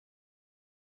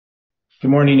Good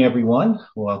morning, everyone.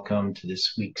 Welcome to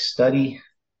this week's study.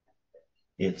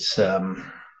 It's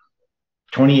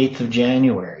 28th of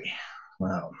January.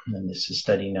 Wow. And this is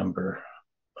study number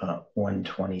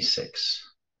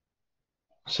 126.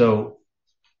 So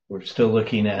we're still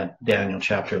looking at Daniel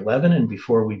chapter 11. And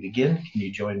before we begin, can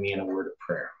you join me in a word of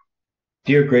prayer?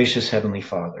 Dear gracious Heavenly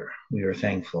Father, we are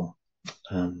thankful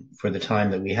for the time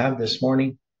that we have this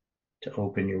morning to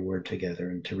open your word together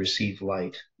and to receive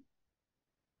light.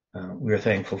 We are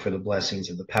thankful for the blessings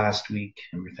of the past week,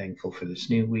 and we're thankful for this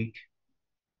new week.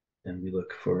 And we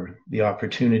look for the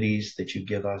opportunities that you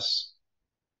give us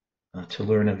to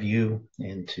learn of you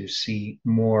and to see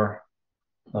more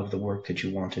of the work that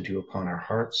you want to do upon our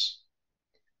hearts.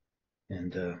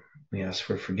 And we ask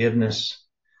for forgiveness,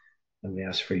 and we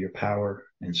ask for your power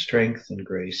and strength and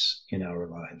grace in our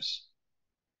lives.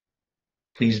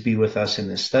 Please be with us in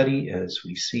this study as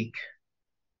we seek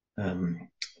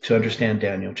to understand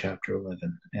Daniel chapter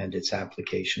 11 and its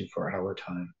application for our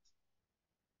time.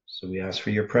 So we ask for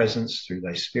your presence through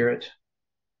thy Spirit,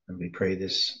 and we pray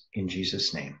this in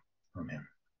Jesus' name. Amen.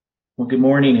 Well, good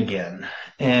morning again.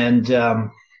 And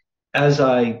as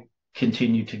I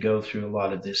continue to go through a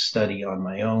lot of this study on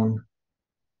my own,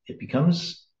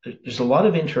 there's a lot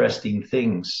of interesting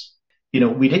things.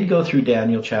 We did go through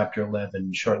Daniel chapter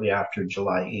 11 shortly after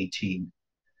July 18,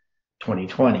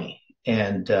 2020.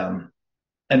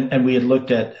 And we had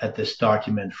looked at this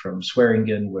document from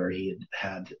Swearingen where he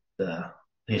had the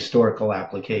historical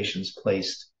applications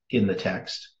placed in the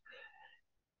text.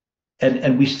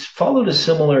 And we followed a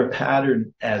similar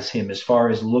pattern as him as far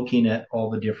as looking at all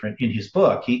the different, in his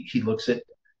book, he looks at,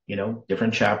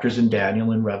 different chapters in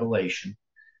Daniel and Revelation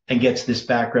and gets this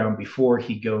background before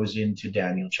he goes into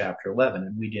Daniel chapter 11.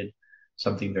 And we did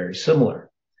something very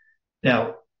similar.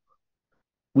 Now,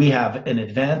 we have an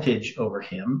advantage over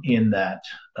him in that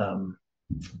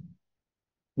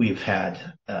we've had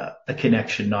a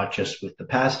connection not just with the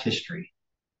past history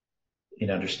in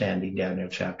understanding Daniel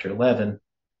chapter 11,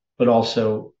 but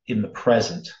also in the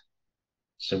present.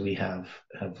 So we have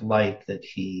light that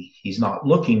he's not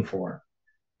looking for.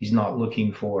 He's not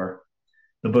looking for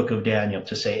the book of Daniel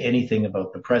to say anything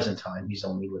about the present time. He's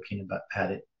only looking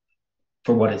at it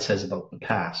for what it says about the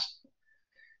past.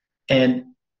 And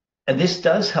this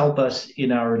does help us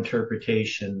in our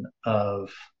interpretation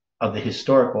of the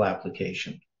historical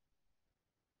application.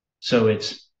 So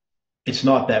it's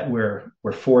not that we're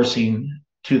forcing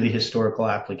to the historical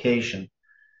application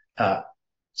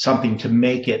something to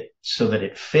make it so that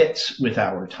it fits with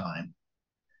our time,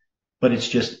 but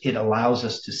it allows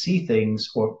us to see things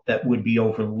that would be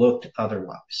overlooked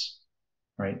otherwise,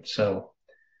 right? So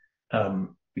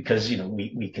because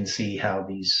we can see how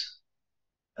these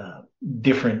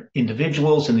different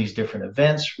individuals and these different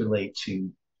events relate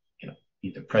to,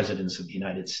 either presidents of the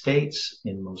United States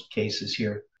in most cases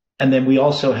here. And then we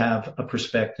also have a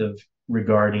perspective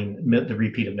regarding the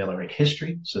repeat of Millerite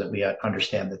history so that we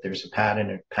understand that there's a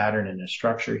pattern and a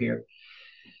structure here.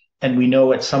 And we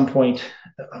know at some point,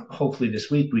 hopefully this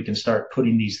week, we can start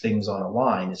putting these things on a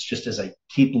line. It's just as I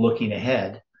keep looking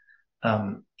ahead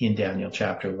in Daniel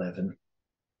chapter 11,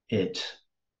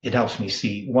 it helps me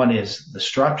see, one is the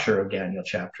structure of Daniel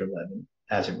chapter 11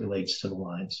 as it relates to the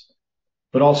lines,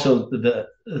 but also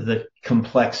the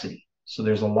complexity. So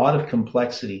there's a lot of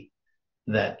complexity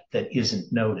that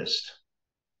isn't noticed.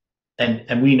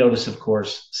 And we notice, of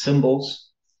course, symbols,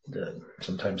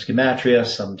 sometimes gematria,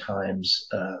 sometimes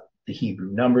the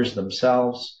Hebrew numbers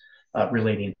themselves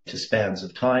relating to spans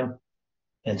of time.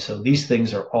 And so these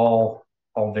things are all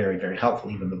very, very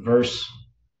helpful. Even the verse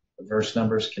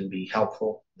numbers can be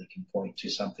helpful. They can point to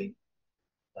something,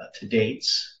 to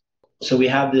dates. So we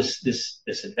have this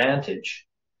advantage,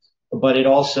 but it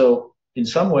also, in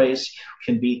some ways,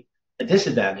 can be a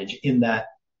disadvantage in that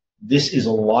this is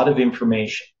a lot of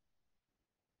information.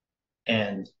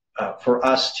 And for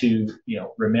us to,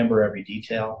 remember every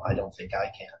detail, I don't think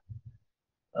I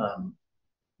can.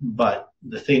 But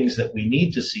the things that we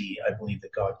need to see, I believe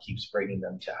that God keeps bringing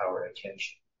them to our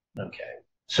attention. Okay.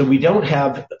 So we don't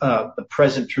have the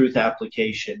present truth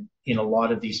application in a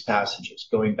lot of these passages.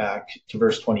 Going back to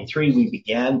verse 23, we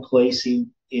began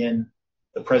placing in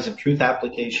the present truth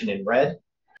application in red.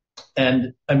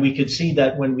 And we could see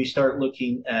that when we start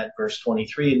looking at verse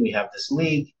 23 and we have this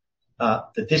league,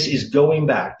 that this is going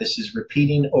back. This is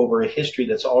repeating over a history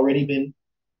that's already been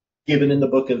given in the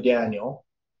book of Daniel,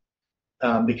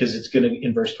 because it's going to,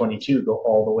 in verse 22, go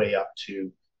all the way up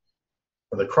to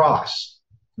the cross.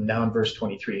 Now in verse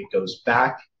 23, it goes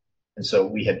back. And so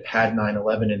we had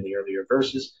 9/11 in the earlier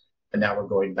verses, and now we're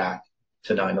going back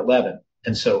to 9/11.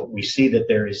 And so we see that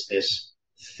there is this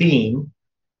theme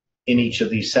in each of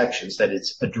these sections, that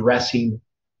it's addressing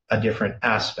a different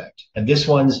aspect. And this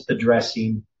one's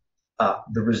addressing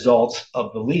the results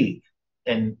of the league.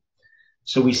 And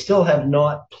so we still have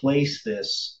not placed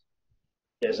this,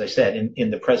 as I said, in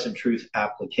the present truth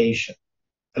application.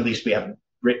 At least we haven't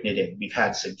written it in. We've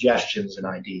had suggestions and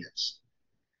ideas.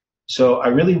 So I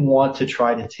really want to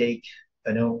try to take,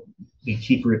 I know we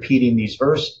keep repeating these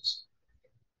verses,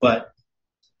 but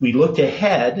we looked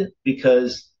ahead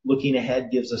because looking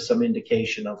ahead gives us some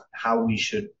indication of how we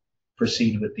should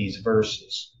proceed with these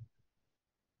verses.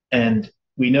 And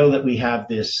we know that we have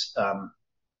this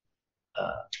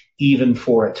even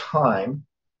for a time,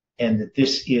 and that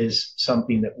this is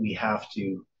something that we have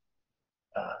to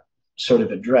sort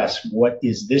of address. What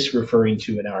is this referring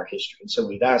to in our history? And so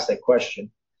we've asked that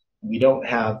question. We don't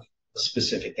have a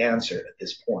specific answer at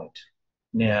this point.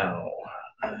 Now,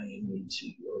 I need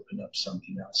to open up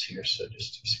something else here, so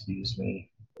just excuse me.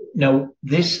 Now,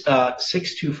 this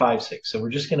 6256, so we're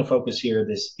just going to focus here,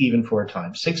 this even for a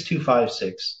time.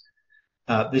 6256,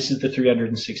 this is the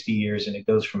 360 years, and it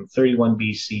goes from 31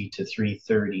 BC to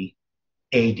 330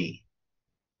 AD.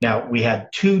 Now, we had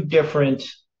two different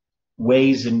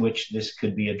ways in which this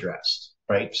could be addressed,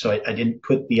 right? So I didn't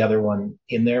put the other one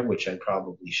in there, which I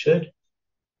probably should.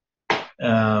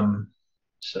 So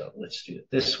let's do it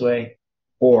this way.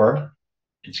 Or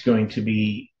it's going to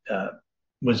be,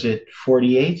 was it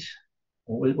 48?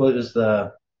 What was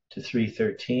the, to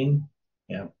 313?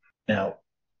 Yeah. Now,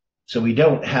 so we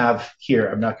don't have here,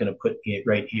 I'm not going to put it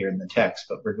right here in the text,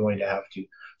 but we're going to have to.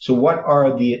 So what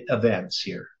are the events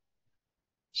here?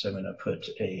 So I'm going to put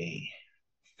a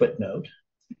footnote.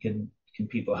 Can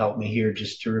people help me here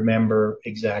just to remember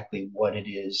exactly what it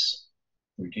is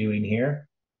we're doing here?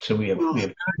 So we have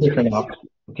different options.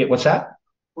 Okay, what's that?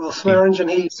 Well, Swearingen,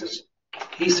 he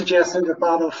suggested the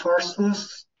Battle of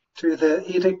Pharsalus to the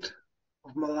Edict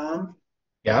of Milan.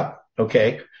 Yeah,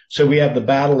 okay. So we have the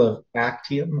Battle of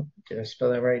Actium. Did I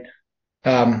spell that right?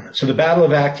 So the Battle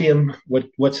of Actium,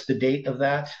 what's the date of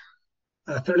that?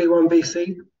 31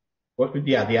 BC.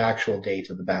 Yeah, the actual date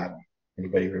of the battle.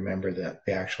 Anybody remember the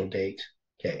actual date?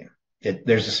 Okay.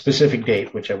 There's a specific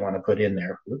date which I want to put in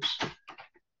there. Whoops.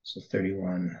 So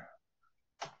 31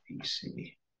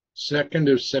 BC. 2nd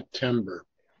of September.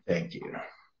 Thank you.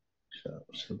 So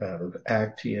the Battle of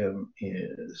Actium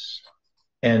is,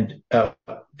 and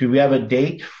do we have a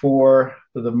date for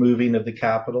the moving of the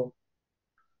capital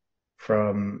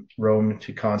from Rome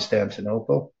to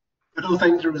Constantinople? I don't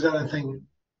think there was anything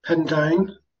pinned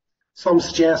down. Some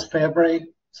suggest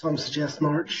February, some suggest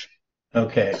March.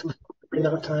 Okay. So in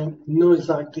that time, no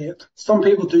exact date. Some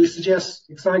people do suggest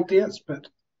exact dates, but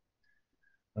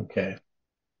okay,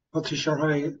 not too sure how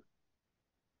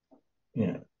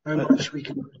much we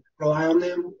can rely on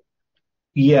them.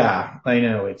 Yeah, I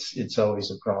know it's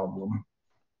always a problem.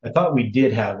 I thought we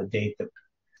did have a date that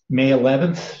May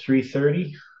 11th,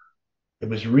 330. It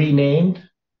was renamed.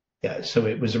 Yeah, so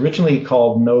it was originally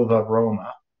called Nova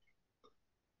Roma.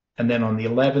 And then on the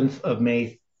 11th of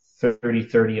May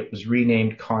 3030, it was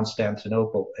renamed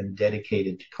Constantinople and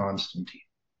dedicated to Constantine.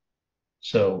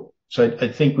 So I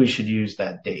think we should use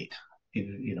that date,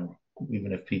 even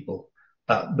if people,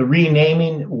 the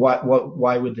renaming,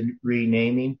 why would the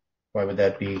renaming, why would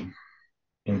that be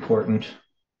important?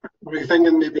 Were you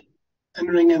thinking maybe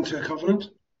entering into a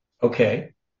covenant?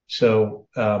 Okay. So,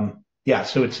 so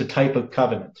it's a type of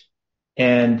covenant.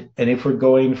 And if we're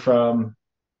going from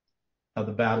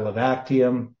the Battle of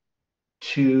Actium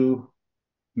to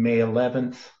May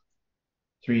 11th,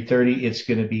 330, it's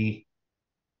going to be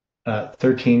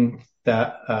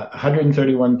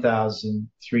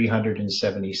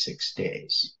 131,376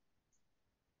 days.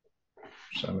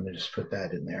 So I'm going to just put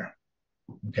that in there.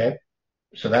 Okay.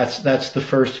 So that's the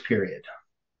first period.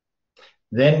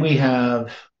 Then we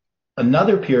have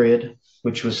another period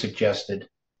which was suggested,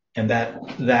 and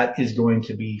that is going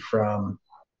to be from,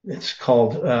 it's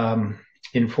called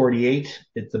in 48,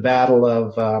 it's the Battle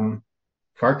of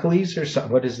Pharsalus or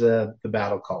something. What is the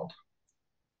battle called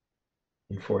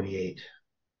in 48?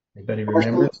 Anybody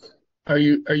remember? Are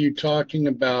you talking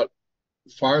about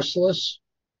Pharsalus?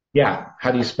 Yeah.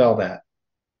 How do you spell that?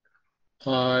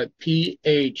 Pharsalus.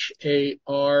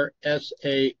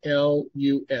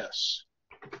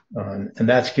 And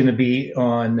that's going to be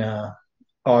on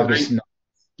August 9th.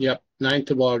 Yep,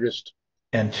 9th of August.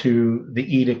 And to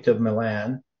the Edict of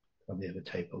Milan. Probably have a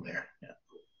typo there. Yeah.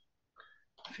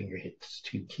 Finger hits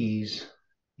two keys.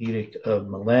 Edict of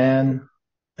Milan.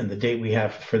 And the date we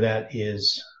have for that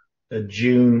is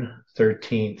June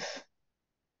 13th,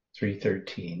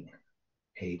 313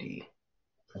 AD.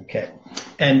 Okay.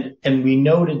 And we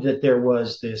noted that there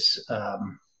was this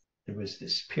there was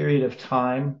this period of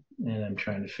time, and I'm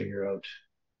trying to figure out.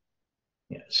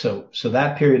 Yeah, so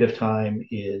that period of time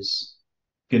is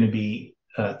going to be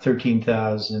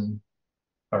 13,000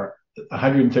 or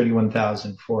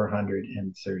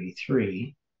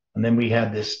 131,433. And then we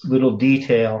had this little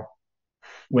detail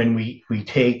when we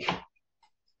take,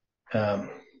 and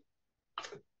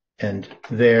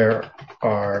there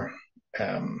are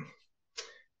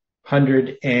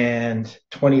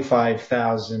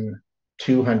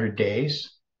 125,200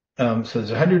 days. So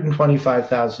there's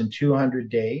 125,200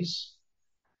 days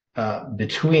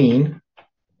between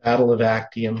Battle of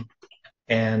Actium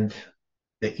and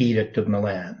the Edict of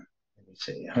Milan. Let me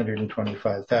say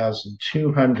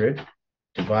 125,200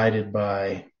 divided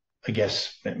by, I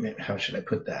guess, how should I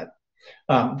put that?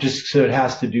 Just so it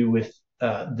has to do with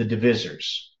the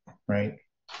divisors, right?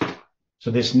 So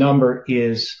this number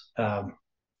is,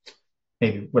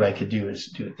 maybe what I could do is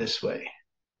do it this way.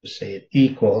 Just say it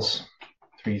equals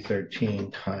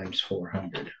 313 times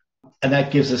 400. And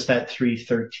that gives us that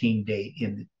 313 date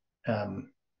in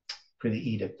for the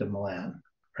Edict of Milan,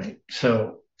 right?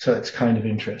 So it's kind of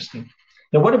interesting.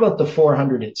 Now, what about the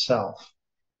 400 itself?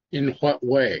 In what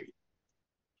way?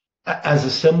 As a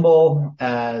symbol,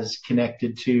 as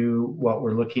connected to what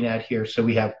we're looking at here. So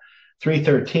we have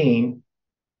 313,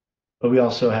 but we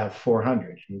also have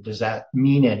 400. And does that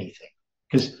mean anything?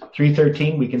 Because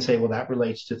 313, we can say, well, that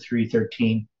relates to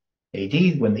 313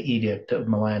 AD when the Edict of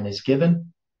Milan is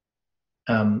given.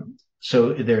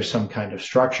 So there's some kind of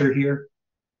structure here.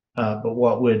 But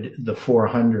what would the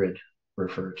 400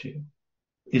 refer to?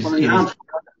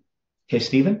 Okay,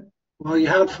 Stephen? Well, you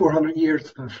had 400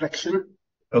 years of affliction.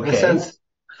 Okay. In a sense,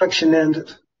 affliction ended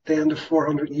at the end of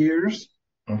 400 years.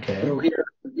 Okay. So here,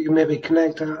 you can maybe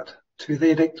connect that to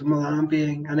the Edict of Milan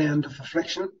being an end of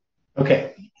affliction.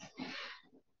 Okay.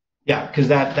 Yeah, because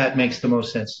that makes the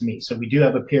most sense to me. So we do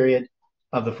have a period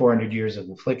of the 400 years of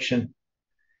affliction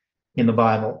in the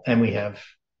Bible, and we have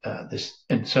this.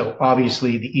 And so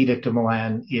obviously the Edict of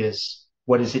Milan is,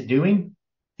 what is it doing?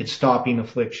 It's stopping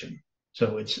affliction.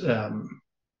 So it's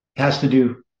has to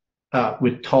do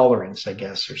with tolerance, I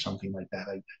guess, or something like that.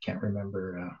 I can't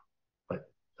remember what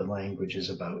the language is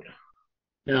about.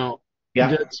 Now,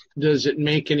 yeah. Does it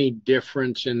make any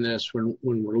difference in this when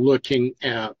we're looking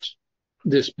at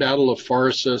this Battle of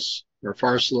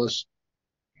Pharsalus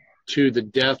to the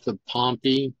death of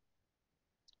Pompey?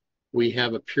 We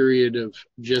have a period of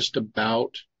just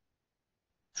about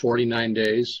 49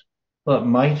 days. Well,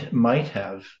 it might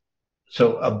have.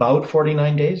 So about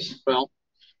 49 days? Well,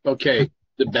 okay.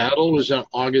 The battle was on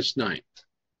August 9th.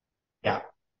 Yeah.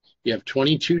 You have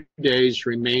 22 days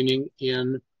remaining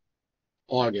in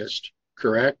August,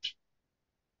 correct?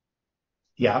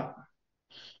 Yeah.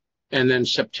 And then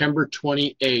September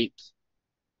 28th,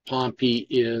 Pompey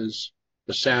is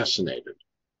assassinated.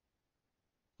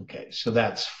 Okay, so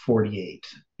that's 48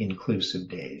 inclusive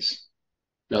days.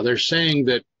 Now they're saying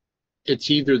that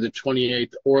it's either the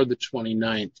 28th or the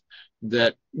 29th,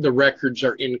 that the records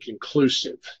are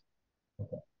inconclusive.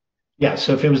 Okay. Yeah,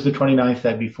 so if it was the 29th,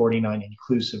 that'd be 49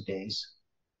 inclusive days.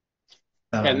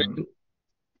 And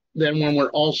then when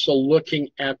we're also looking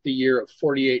at the year of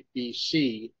 48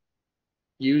 BC,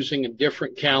 using a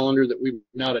different calendar that we've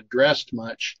not addressed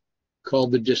much,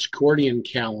 called the Discordian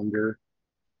calendar,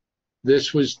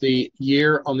 this was the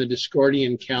year on the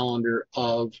Discordian calendar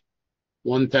of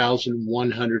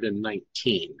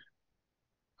 1119.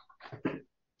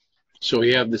 So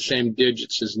we have the same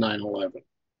digits as 9/11.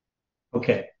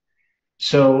 Okay.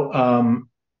 So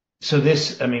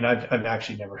this, I mean, I've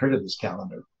actually never heard of this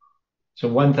calendar. So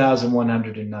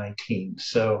 1119.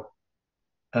 So,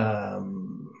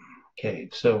 okay.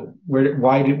 So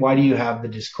why do you have the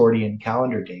Discordian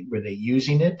calendar date? Were they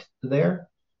using it there?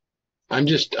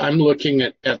 I'm looking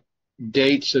at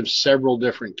dates of several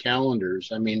different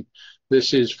calendars. I mean,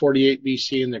 this is 48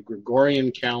 BC in the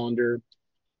Gregorian calendar,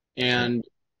 and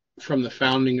from the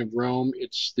founding of Rome,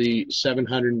 it's the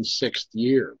 706th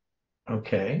year.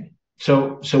 Okay.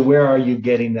 So where are you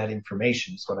getting that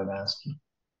information is what I'm asking.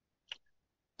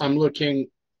 I'm looking,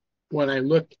 when I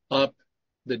look up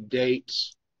the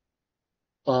dates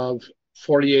of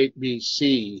 48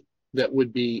 BC that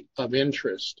would be of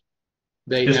interest,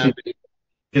 they have it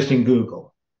just in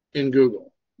Google. In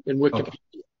Google, in Wikipedia.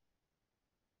 Okay.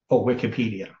 Oh,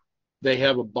 Wikipedia. They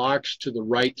have a box to the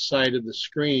right side of the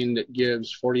screen that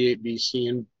gives 48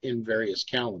 BC in various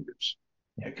calendars.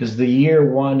 Yeah, because the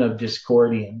year one of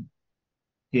Discordian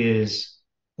is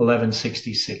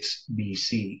 1166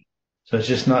 BC. So it's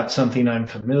just not something I'm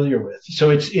familiar with. So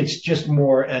it's just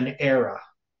more an era.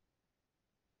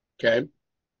 Okay.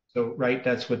 So right,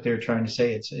 that's what they're trying to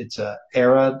say. It's a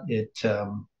era.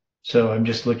 So I'm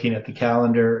just looking at the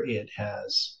calendar. It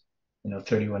has,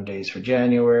 31 days for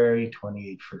January,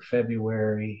 28 for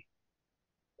February.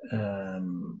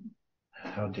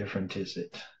 How different is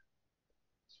it?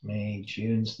 May,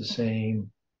 June's the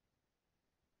same.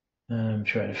 I'm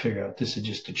trying to figure out. This is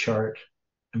just a chart.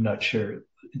 I'm not sure.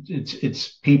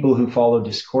 It's people who follow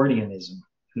Discordianism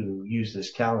who use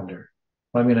this calendar.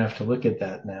 I'm going to have to look at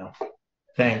that now.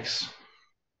 Thanks.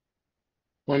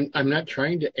 Well, I'm not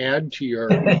trying to add to your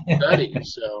study,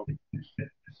 so.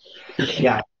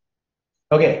 Yeah.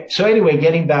 Okay. So anyway,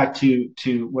 getting back to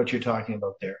what you're talking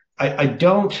about there,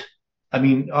 I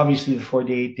mean, obviously the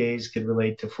 48 days could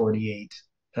relate to 48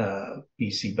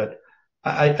 BC, but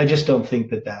I just don't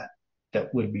think that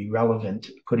would be relevant,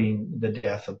 putting the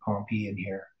death of Pompey in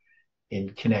here in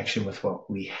connection with what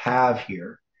we have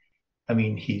here. I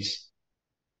mean, he's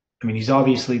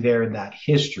obviously there in that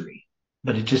history,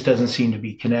 but it just doesn't seem to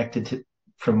be connected to,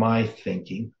 from my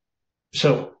thinking.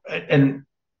 So,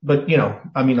 but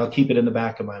I'll keep it in the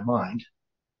back of my mind.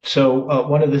 So,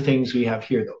 one of the things we have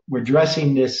here, though, we're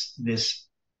addressing this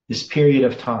period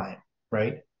of time,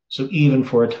 right? So even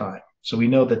for a time. So we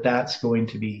know that that's going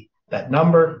to be that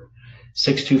number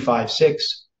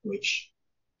 6256, which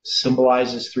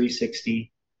symbolizes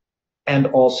 360 and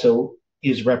also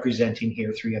is representing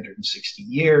here 360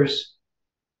 years.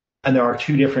 And there are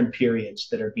two different periods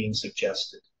that are being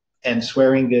suggested. And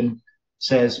Swearingen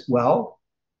says, well,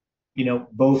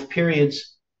 both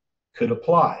periods could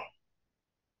apply.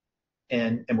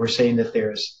 And we're saying that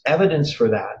there's evidence for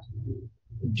that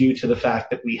due to the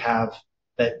fact that we have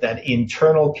that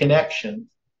internal connection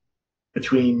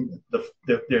between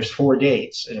there's 4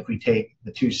 dates. And if we take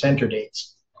the 2 center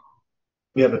dates,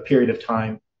 we have a period of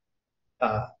time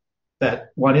that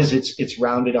one is it's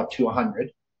rounded up to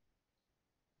 100,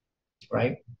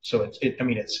 right? So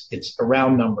it's a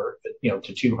round number,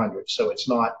 to 200. So it's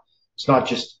not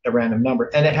just a random number,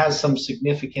 and it has some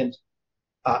significant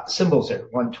symbols there.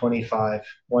 125,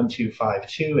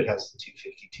 1252. It has the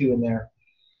 252 in there,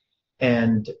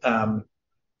 and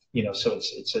so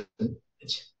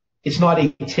it's not a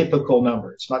typical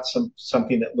number. It's not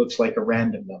something that looks like a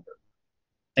random number,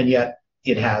 and yet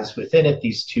it has within it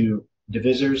these two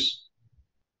divisors,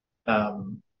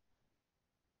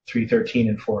 313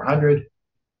 and 400.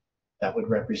 That would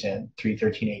represent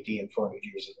 313 AD and 400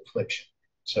 years of affliction.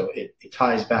 So it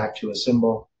ties back to a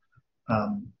symbol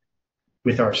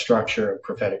with our structure of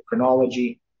prophetic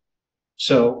chronology.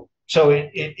 So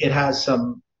it has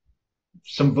some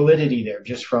validity there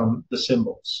just from the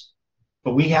symbols.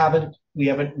 But we haven't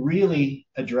really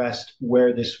addressed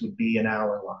where this would be in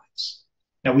our lines.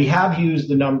 Now, we have used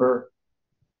the number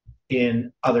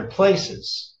in other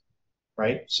places,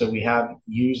 right? So we have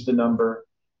used the number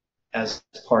as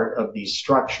part of these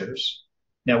structures.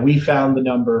 Now, we found the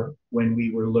number when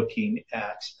we were looking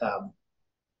at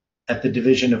the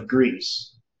division of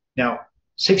Greece. Now,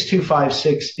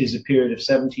 6256 is a period of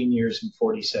 17 years and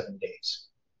 47 days.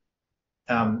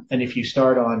 And if you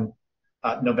start on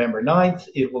November 9th,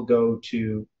 it will go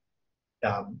to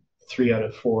 3 out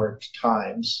of 4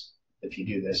 times. If you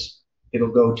do this,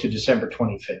 it'll go to December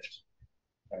 25th.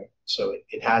 Right? So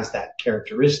it has that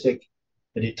characteristic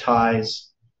that it ties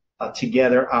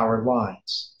together our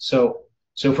lines. So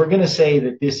if we're going to say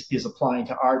that this is applying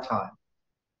to our time,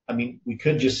 I mean, we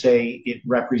could just say it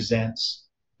represents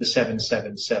the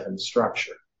 777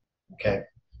 structure, okay?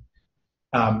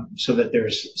 So that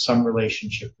there's some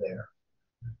relationship there.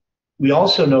 We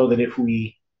also know that if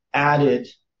we added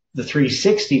the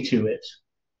 360 to it,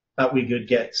 we could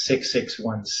get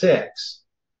 6616.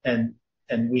 And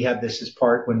we had this as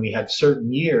part when we had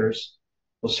certain years.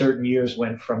 Well, certain years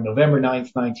went from November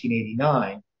 9th,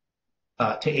 1989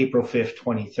 to April 5th,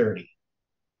 2030.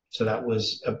 So that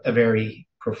was a very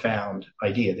profound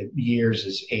idea. The years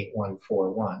is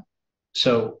 8141.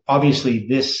 So obviously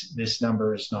this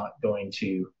number is not going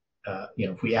to,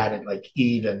 if we added like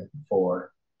even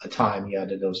for a time, you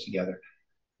added those together,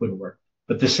 wouldn't work.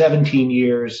 But the 17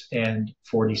 years and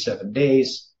 47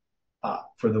 days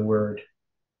for the word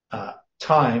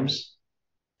times,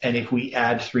 and if we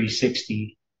add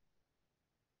 360,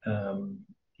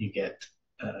 you get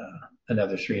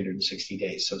another 360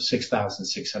 days, so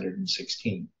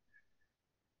 6,616.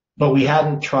 But we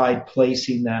hadn't tried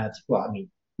placing that. Well, I mean,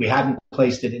 we hadn't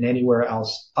placed it in anywhere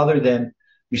else other than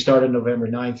we started November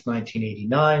 9th,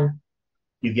 1989.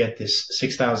 You get this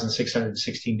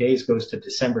 6,616 days goes to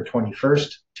December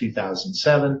 21st,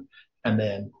 2007. And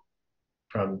then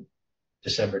from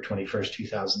December 21st,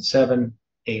 2007,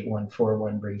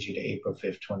 8141 brings you to April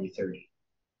 5th, 2030.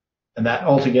 And that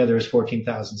altogether is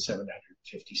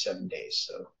 14,757 days.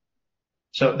 So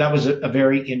So that was a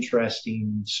very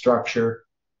interesting structure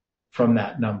from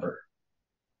that number.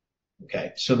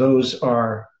 Okay, so those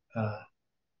are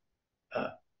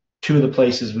two of the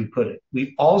places we put it.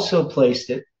 We also placed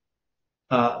it,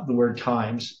 the word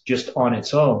times, just on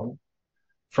its own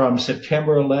from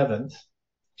September 11th,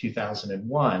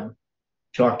 2001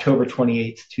 to October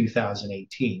 28th,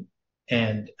 2018.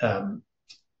 And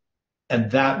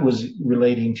that was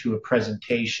relating to a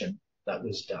presentation that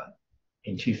was done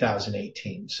in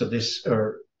 2018. So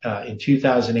in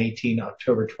 2018,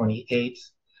 October 28th,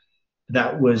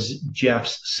 that was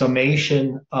Jeff's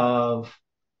summation of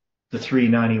the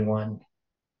 391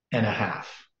 and a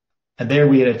half. And there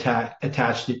we had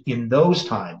attached it in those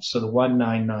times. So the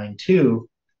 1992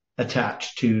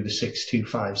 attached to the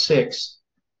 6256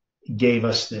 gave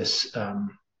us this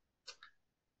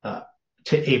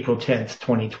to April 10th,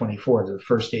 2024, the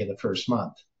first day of the first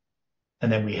month.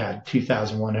 And then we had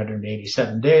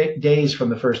 2,187 days from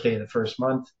the first day of the first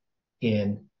month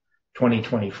in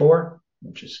 2024,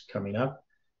 which is coming up,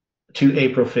 to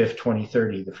April 5th,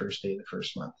 2030, the first day of the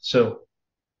first month. So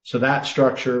that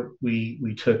structure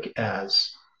we took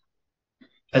as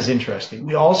interesting.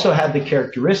 We also had the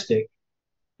characteristic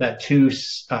that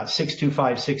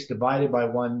 6256 divided by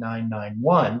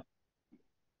 1991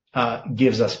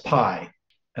 gives us pi,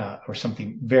 or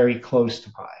something very close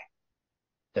to pi.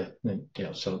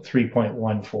 So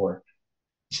 3.14,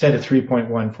 instead of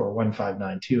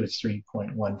 3.141592, it's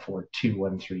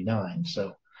 3.142139.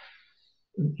 So,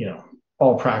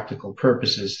 all practical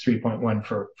purposes,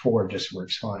 3.14 just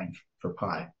works fine for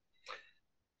pi.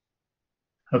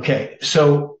 Okay,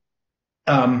 so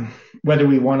whether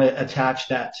we want to attach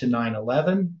that to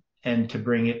 9/11 and to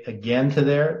bring it again to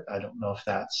there, I don't know if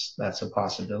that's a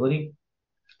possibility.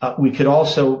 We could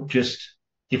also just,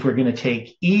 if we're going to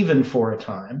take even for a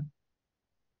time,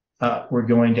 we're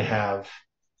going to have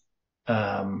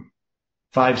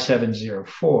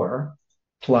 5704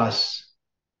 plus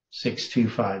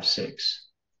 6256.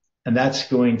 And that's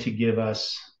going to give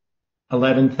us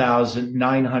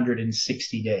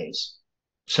 11,960 days.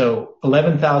 So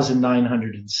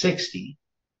 11,960,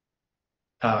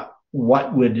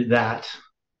 what would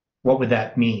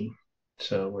that mean?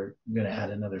 So we're going to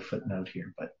add another footnote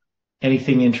here, but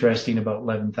anything interesting about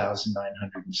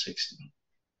 11,960?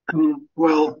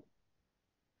 Well,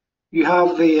 you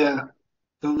have the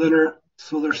lunar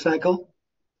solar cycle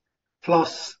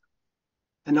plus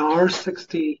an hour,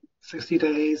 60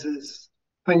 days is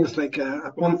things like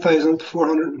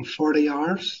 1,440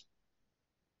 hours.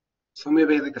 So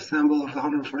maybe like a symbol of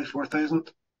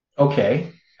 144,000.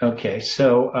 Okay.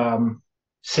 So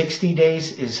 60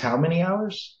 days is how many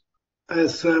hours?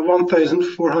 It's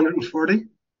 1,440.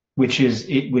 Which is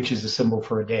a symbol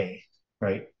for a day,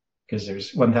 right? Because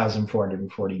there's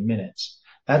 1,440 minutes.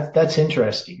 That's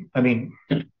interesting. I mean,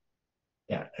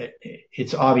 yeah,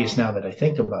 it's obvious now that I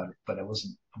think about it, but I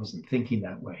wasn't thinking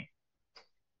that way.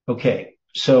 Okay,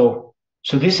 so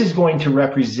this is going to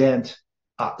represent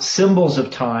symbols of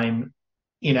time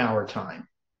in our time.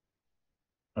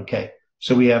 Okay,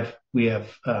 so we have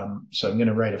so I'm going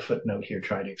to write a footnote here,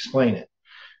 try to explain it.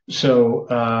 So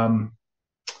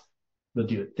we'll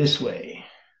do it this way.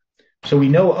 So we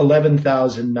know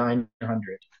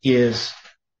 11,900 is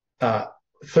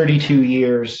 32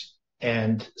 years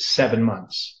and 7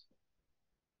 months.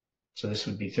 So this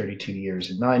would be 32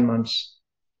 years and 9 months,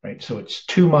 right? So it's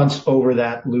 2 months over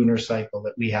that lunar cycle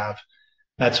that we have.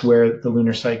 That's where the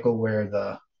lunar cycle, where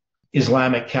the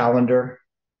Islamic calendar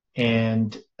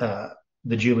and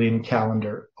the Julian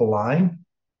calendar align.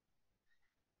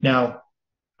 Now,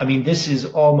 I mean, this is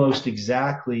almost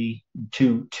exactly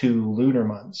two lunar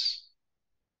months.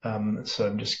 So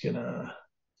I'm just going to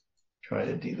try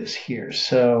to do this here.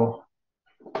 So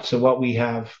what we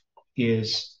have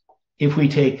is, if we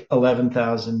take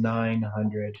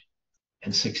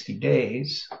 11,960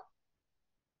 days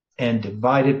and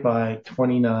divide it by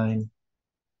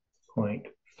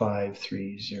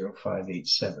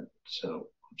 29.530587. So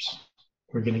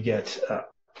we're going to get,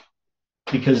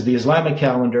 because the Islamic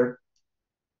calendar,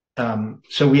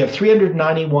 so we have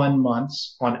 391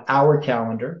 months on our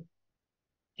calendar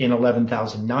in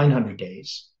 11,900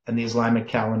 days, and the Islamic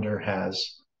calendar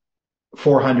has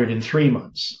 403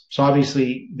 months. So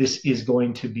obviously this is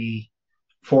going to be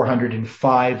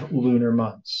 405 lunar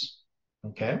months.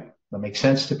 Okay, that makes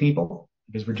sense to people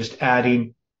because we're just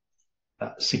adding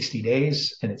 60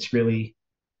 days, and it's really,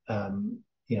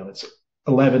 it's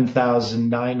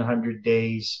 11,900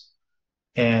 days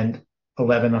and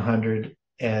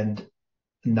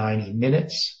 1,190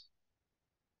 minutes,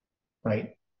 right?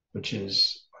 Which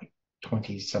is like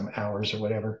 20 some hours or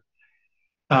whatever.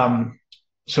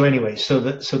 So anyway, so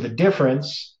the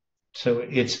difference, so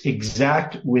it's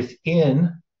exact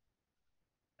within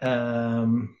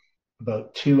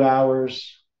about 2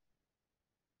 hours.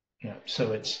 Yeah,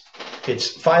 so it's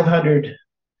 500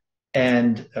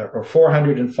 or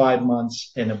 405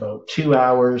 months in about 2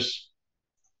 hours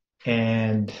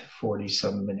and 40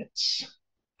 some minutes,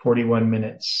 41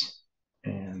 minutes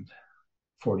and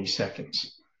 40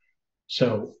 seconds.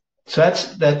 So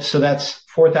that's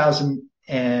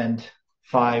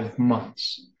 4,005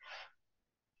 months.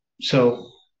 So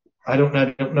I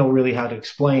don't know really how to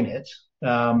explain it.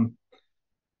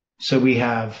 So we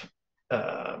have,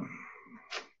 okay,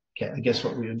 I guess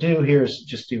what we would do here is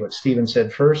just do what Stephen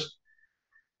said first.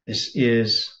 This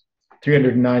is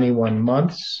 391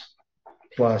 months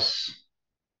plus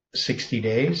 60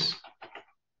 days,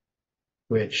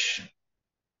 which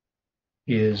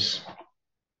is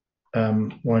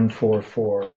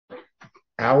 144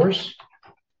 hours.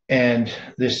 And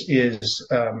this is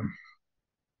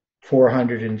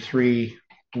 403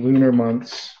 lunar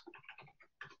months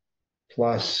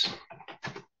plus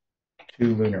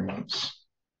 2 lunar months.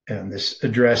 And this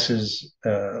addresses,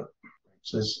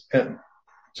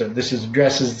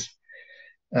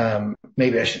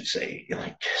 maybe I should say,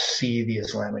 like, see the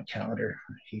Islamic calendar.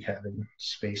 I hate having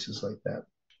spaces like that.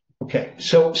 Okay,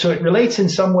 so it relates in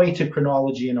some way to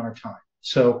chronology in our time.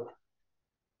 So,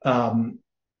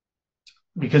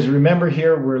 because remember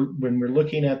here, when we're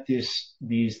looking at this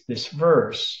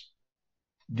verse,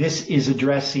 this is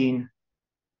addressing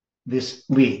this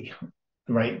league,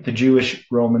 right? The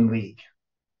Jewish-Roman League,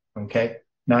 okay,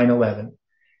 9/11.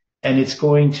 And it's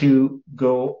going to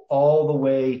go all the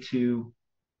way to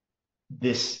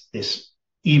this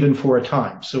even for a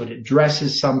time. So it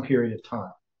addresses some period of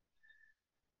time.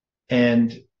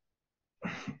 And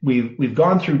we've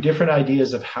gone through different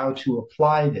ideas of how to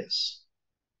apply this.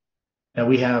 Now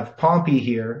we have Pompey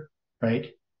here,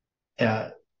 right?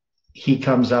 He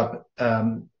comes up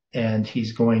and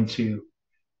he's going to,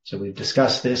 so we've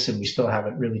discussed this and we still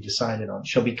haven't really decided on,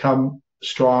 shall become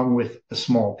strong with a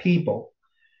small people.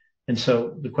 And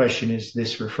so the question is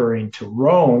this referring to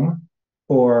Rome,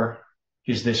 or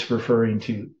is this referring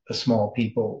to a small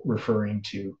people referring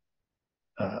to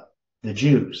the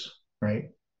Jews, right?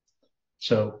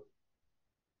 So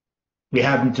we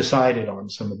haven't decided on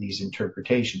some of these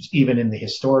interpretations, even in the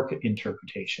historic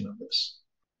interpretation of this.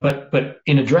 But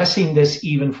in addressing this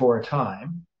even for a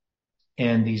time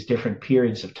and these different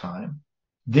periods of time,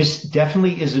 this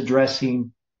definitely is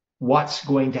addressing what's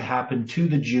going to happen to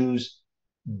the Jews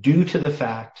due to the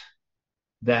fact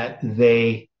that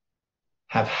they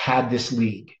have had this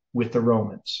league with the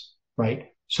Romans, right?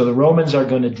 So the Romans are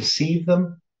going to deceive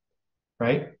them,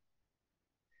 right?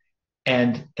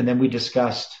 And then we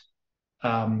discussed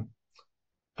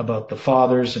about the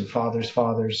fathers and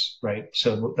fathers, right?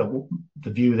 So the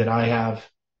view that I have,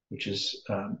 which is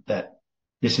that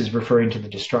this is referring to the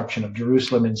destruction of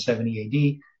Jerusalem in 70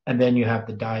 AD, and then you have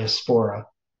the diaspora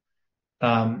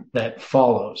that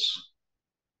follows,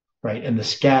 right? And the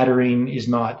scattering is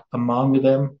not among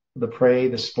them, the prey,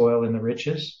 the spoil, and the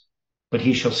riches, but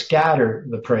he shall scatter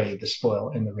the prey, the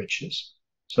spoil, and the riches.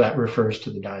 So that refers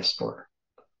to the diaspora.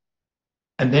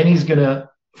 And then he's going to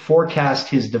forecast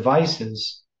his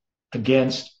devices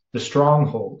against the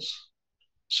strongholds.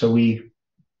 So we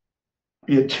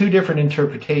had two different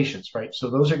interpretations, right? So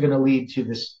those are going to lead to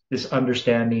this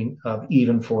understanding of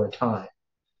even for a time.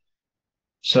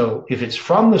 So if it's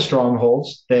from the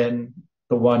strongholds, then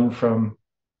the one from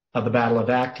the Battle of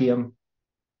Actium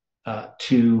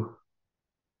to,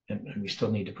 and we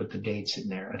still need to put the dates in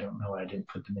there. I don't know why I didn't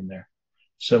put them in there.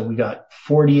 So we got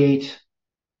 48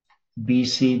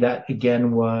 BC. That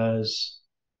again was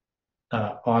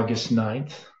August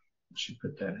 9th. I should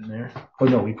put that in there. Oh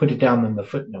no, we put it down in the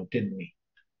footnote, didn't we?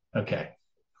 Okay.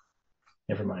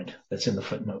 Never mind. That's in the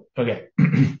footnote. Okay.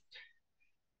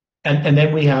 And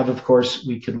then we have, of course,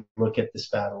 we could look at this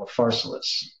Battle of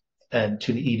Pharsalus and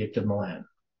to the Edict of Milan.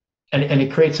 And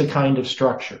it creates a kind of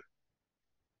structure.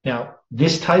 Now,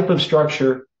 this type of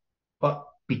structure,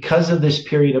 because of this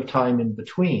period of time in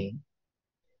between,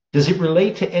 does it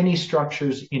relate to any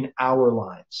structures in our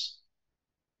lines?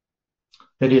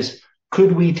 That is,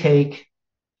 could we take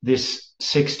this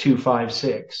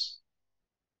 6256,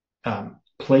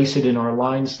 place it in our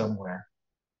line somewhere,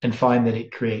 and find that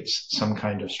it creates some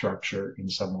kind of structure in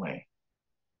some way?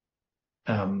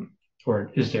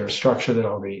 Or is there a structure that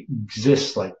already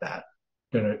exists like that?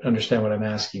 You're going to understand what I'm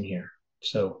asking here.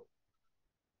 So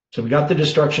we got the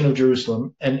destruction of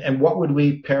Jerusalem, and what would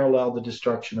we parallel the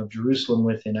destruction of Jerusalem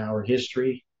with in our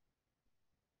history?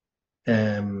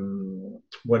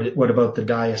 What about the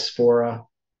diaspora?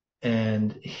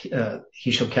 and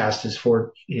he shall forecast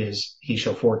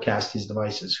his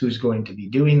devices. Who's going to be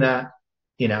doing that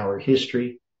in our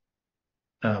history?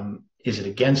 Is it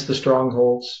against the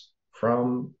strongholds,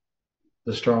 from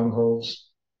the strongholds,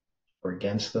 or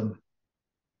against them?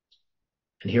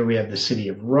 And here we have the city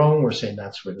of Rome. We're saying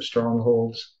that's where the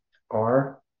strongholds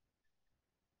are.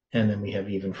 And then we have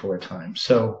even for a time.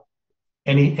 So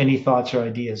any thoughts or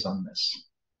ideas on this?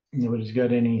 Anybody's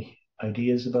got any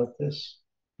ideas about this?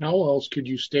 How else could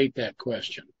you state that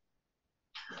question?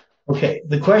 Okay,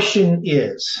 the question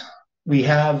is, we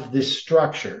have this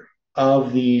structure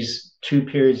of these two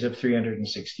periods of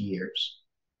 360 years.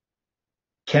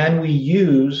 Can we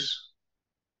use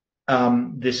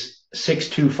this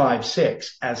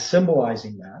 6256 as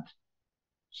symbolizing that?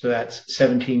 So that's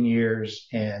 17 years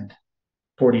and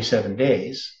 47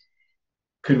 days.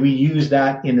 Could we use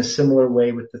that in a similar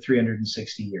way with the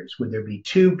 360 years? Would there be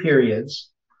two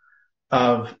periods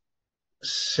of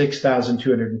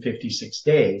 6,256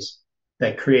 days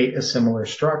that create a similar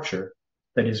structure?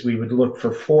 That is, we would look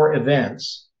for four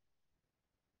events,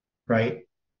 right?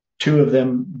 Two of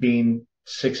them being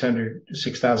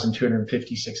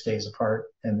 6,256 days apart,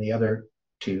 and the other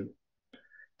two.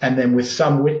 And then with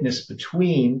some witness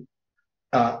between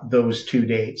those two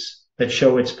dates that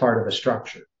show it's part of a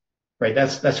structure, right?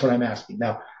 That's what I'm asking.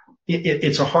 Now,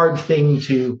 it's a hard thing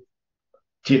to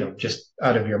just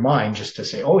out of your mind, just to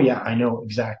say, oh yeah, I know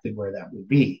exactly where that would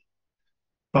be.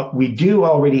 But we do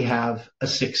already have a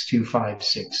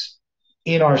 6256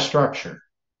 in our structure,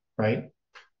 right?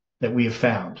 That we have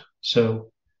found.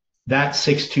 So that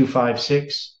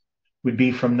 6256 would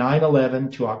be from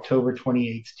 9/11 to October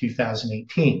 28th,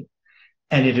 2018.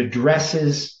 And it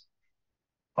addresses,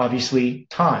 obviously,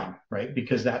 time, right?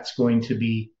 Because that's going to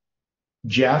be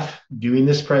Jeff doing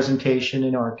this presentation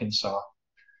in Arkansas,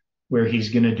 where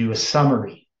he's going to do a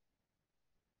summary,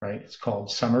 right? It's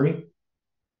called summary.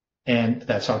 And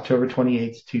that's October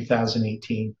 28th,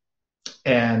 2018.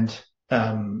 And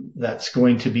that's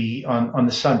going to be on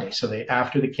the Sunday. So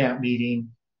after the camp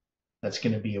meeting, that's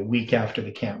going to be a week after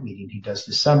the camp meeting. He does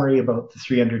the summary about the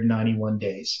 391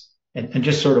 days and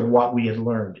just sort of what we had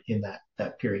learned in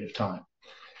that period of time.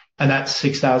 And that's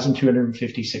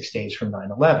 6,256 days from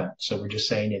 9/11. So we're just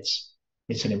saying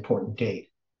it's an important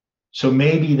date. So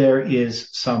maybe there is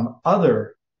some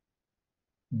other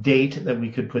date that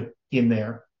we could put in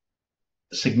there,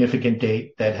 a significant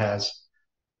date that has,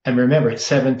 and remember, it's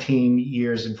 17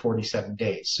 years and 47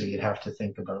 days. So you'd have to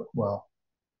think about, well,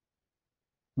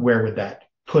 where would that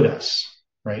put us,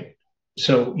 right?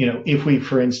 So, if we,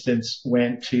 for instance,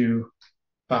 went to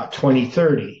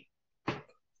 2030,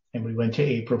 and we went to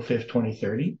April 5th,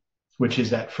 2030, which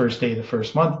is that first day of the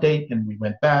first month date, and we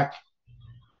went back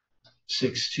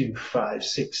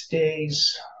 6,256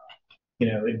 days,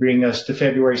 it'd bring us to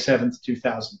February 7th,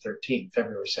 2013,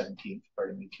 February 17th,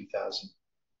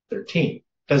 2013.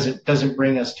 Doesn't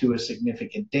bring us to a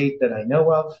significant date that I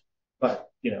know of, but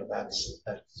that's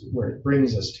where it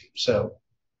brings us to.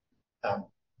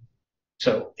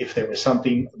 So if there was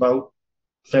something about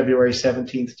February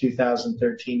 17th,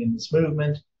 2013 in this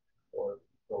movement or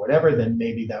whatever, then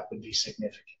maybe that would be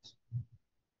significant.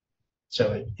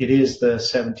 So it is the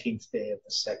 17th day of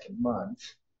the second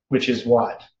month, which is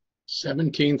what?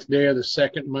 17th day of the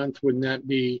second month, wouldn't that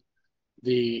be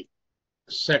the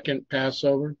second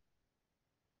Passover?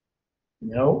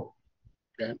 No.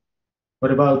 Okay.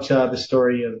 What about the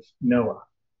story of Noah?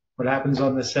 What happens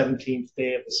on the 17th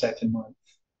day of the second month?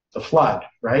 The flood,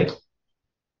 right?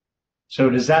 So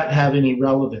does that have any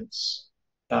relevance?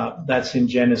 That's in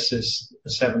Genesis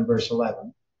 7, verse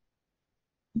 11.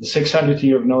 The 600th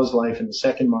year of Noah's life in the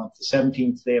second month, the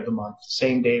 17th day of the month, the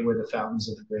same day were the fountains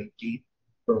of the great deep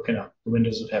broken up. The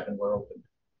windows of heaven were opened.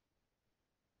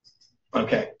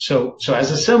 Okay, so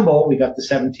as a symbol, we got the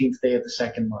 17th day of the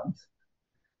second month.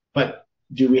 But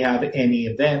do we have any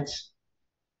event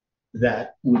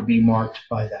that would be marked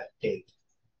by that date?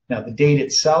 Now, the date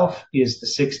itself is the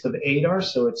 6th of Adar,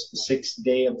 so it's the 6th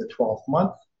day of the 12th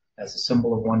month as a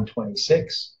symbol of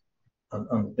 126 on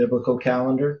the biblical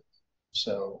calendar.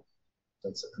 So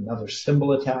that's another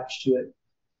symbol attached to it.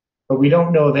 But we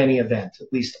don't know of any event,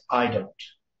 at least I don't.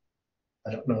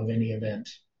 I don't know of any event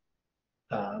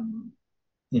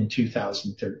in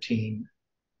 2013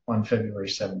 on February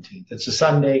 17th. It's a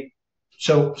Sunday.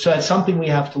 So that's something we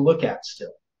have to look at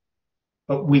still.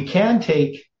 But we can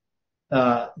take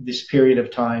this period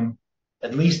of time,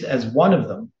 at least as one of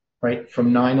them, right,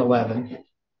 from 9/11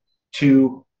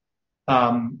 to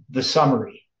the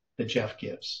summary that Jeff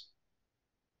gives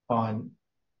on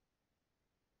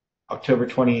October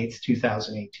 28th,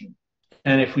 2018.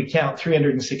 And if we count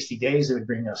 360 days, it would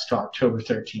bring us to October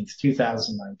 13th,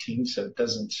 2019. So it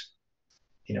doesn't,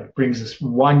 it brings us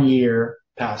 1 year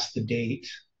past the date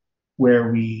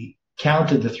where we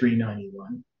counted the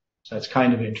 391. So that's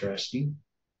kind of interesting.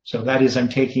 So that is, I'm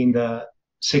taking the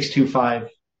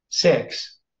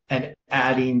 6256 and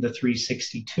adding the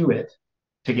 360 to it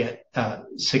to get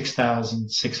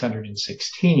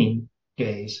 6,616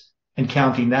 days, and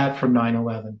counting that from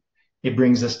 9/11, it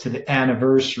brings us to the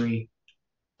anniversary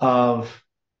of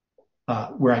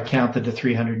where I counted the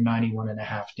 391 and a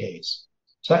half days.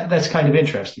 So that's kind of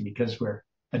interesting because we're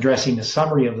addressing the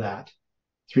summary of that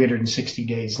 360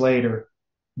 days later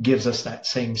gives us that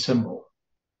same symbol.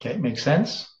 Okay, makes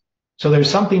sense? So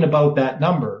there's something about that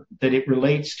number that it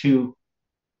relates to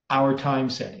our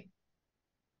time setting.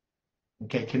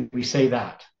 Okay, can we say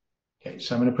that? Okay,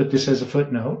 so I'm going to put this as a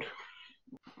footnote.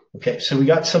 Okay, so we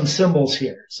got some symbols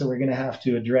here, so we're going to have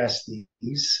to address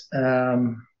these.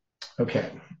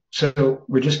 Okay, so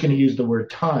we're just going to use the word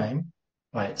time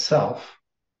by itself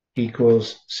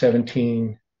equals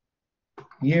 17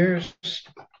 years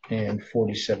and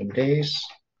 47 days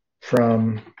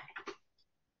from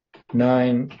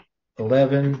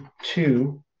 9/11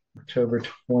 to October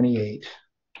 28,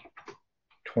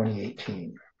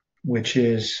 2018, which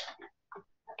is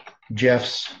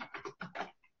Jeff's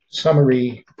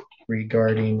summary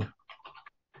regarding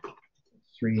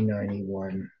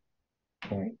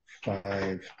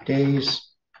 391.5 days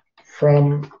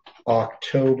from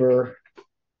October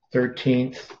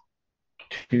 13th,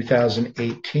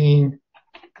 2018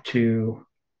 to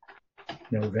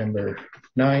November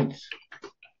 9th,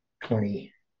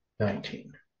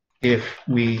 2019. If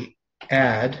we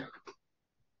add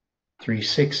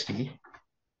 360,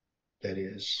 that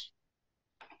is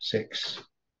 6,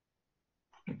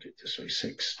 I'll do it this way,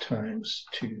 6 times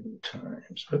 2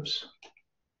 times, oops,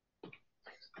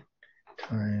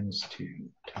 times 2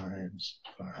 times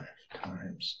 5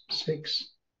 times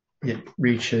 6, it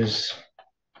reaches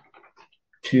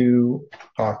to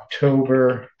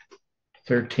October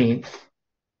 13th,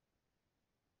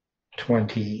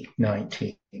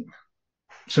 2019.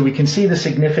 So we can see the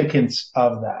significance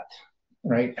of that,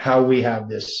 right? How we have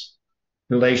this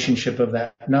relationship of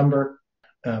that number,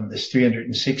 this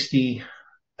 360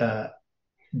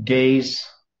 days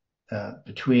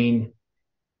between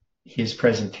his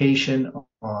presentation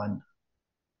on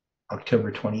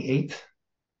October 28th.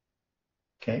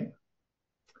 Okay.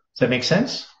 Does that make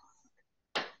sense?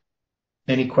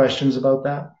 Any questions about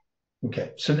that?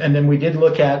 Okay. So, and then we did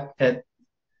look at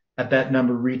that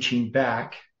number reaching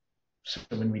back. So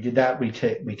when we did that, we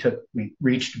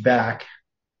reached back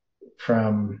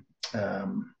from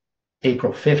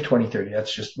April 5th, 2030.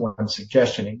 That's just one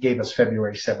suggestion. It gave us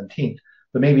February 17th,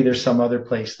 but maybe there's some other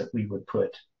place that we would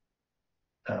put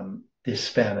this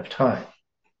span of time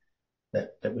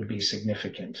that would be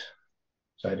significant.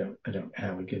 So I don't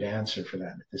have a good answer for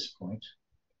that at this point.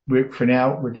 For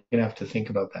now, we're going to have to think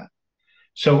about that.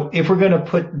 So if we're going to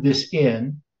put this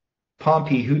in,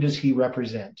 Pompey, who does he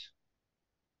represent?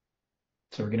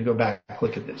 So we're going to go back,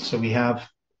 look at this. So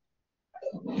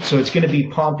it's going to be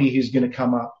Pompey who's going to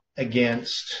come up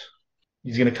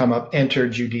enter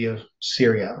Judea,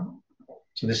 Syria.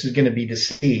 So this is going to be the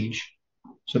siege.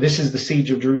 So this is the siege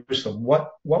of Jerusalem.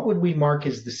 What would we mark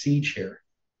as the siege here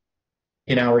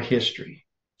in our history?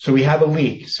 So we have a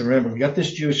league. So remember, we got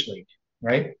this Jewish league,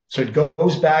 right? So it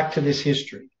goes back to this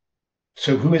history.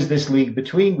 So who is this league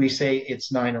between? We say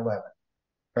it's 9/11,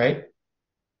 right?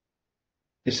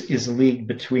 This is a league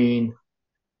between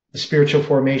the spiritual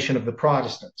formation of the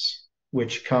Protestants,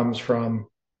 which comes from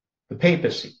the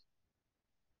papacy,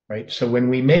 right? So when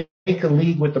we make a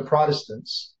league with the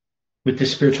Protestants, with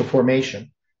this spiritual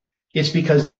formation, it's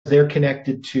because they're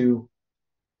connected to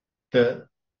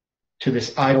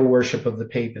this idol worship of the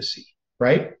papacy,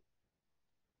 right?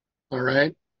 All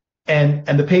right. And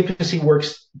the papacy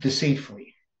works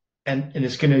deceitfully, and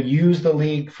it's going to use the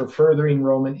league for furthering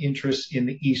Roman interests in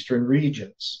the eastern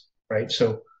regions, right?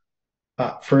 So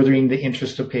furthering the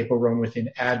interest of papal Rome within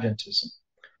Adventism.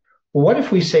 Well, what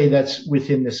if we say that's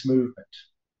within this movement?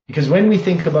 Because when we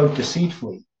think about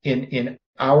deceitfully in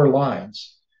our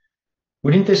lines,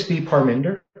 wouldn't this be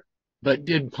Parminder? But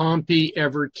did Pompey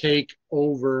ever take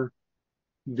over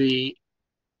the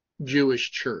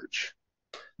Jewish church?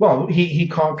 Well, he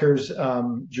conquers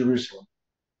Jerusalem.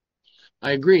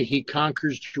 I agree. He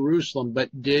conquers Jerusalem, but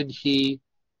did he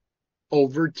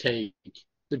overtake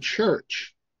the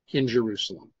church in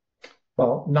Jerusalem?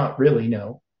 Well, not really,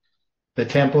 no. The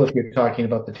temple, if you're talking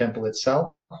about the temple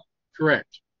itself.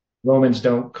 Correct. Romans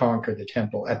don't conquer the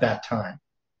temple at that time.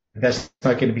 That's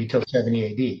not going to be till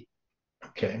 70 AD.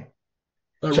 Okay.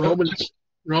 But So,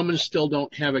 Romans still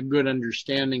don't have a good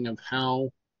understanding of how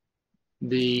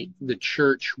the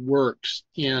church works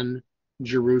in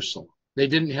Jerusalem. They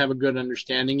didn't have a good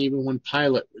understanding even when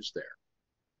Pilate was there.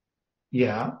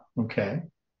 yeah, okay.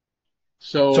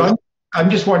 So So I'm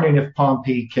just wondering if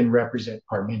Pompey can represent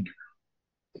Parminder.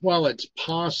 while it's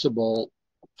possible,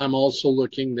 I'm also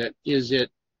looking that is it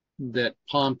that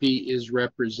Pompey is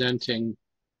representing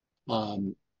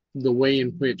the way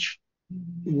in which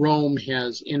Rome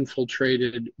has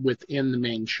infiltrated within the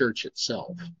main church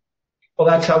itself. Well,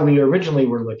 that's how we originally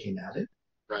were looking at it.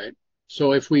 Right.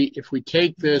 So if we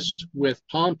take this with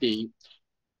Pompey,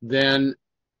 then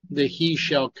the he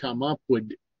shall come up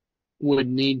would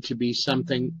need to be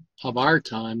something of our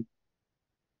time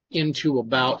into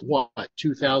about what,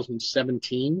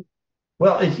 2017?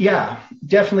 Well, yeah,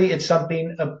 definitely it's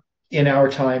something in our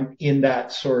time in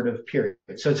that sort of period.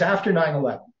 So it's after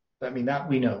 9/11. I mean, that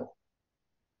we know,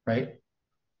 right?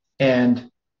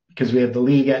 And because we have the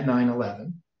League at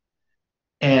 9/11.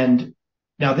 And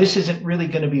now this isn't really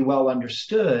going to be well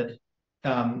understood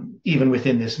even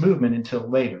within this movement until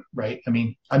later, right? I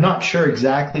mean, I'm not sure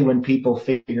exactly when people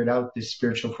figured out this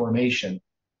spiritual formation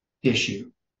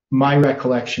issue. My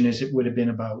recollection is it would have been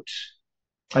about,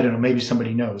 I don't know, maybe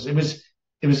somebody knows. It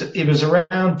was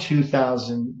around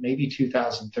 2000, maybe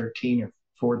 2013 or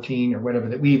 14 or whatever,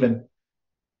 that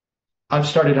I've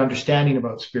started understanding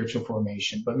about spiritual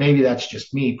formation, but maybe that's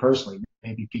just me personally.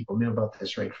 Maybe people knew about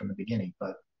this right from the beginning,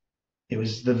 but it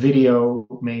was the video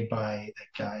made by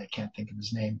that guy, I can't think of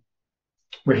his name,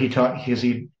 where he taught, because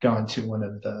he'd gone to one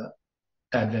of the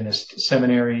Adventist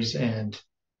seminaries and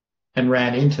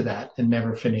ran into that and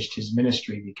never finished his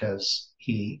ministry because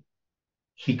he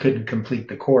couldn't complete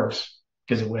the course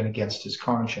because it went against his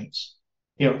conscience.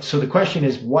 So the question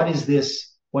is, what is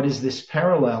this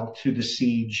parallel to the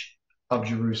siege of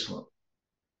Jerusalem?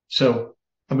 So,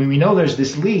 I mean, we know there's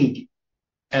this league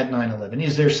at 9/11.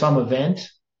 Is there some event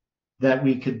that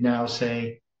we could now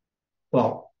say,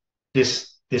 well,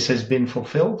 this has been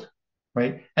fulfilled,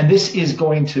 right? And this is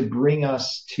going to bring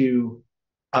us to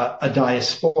a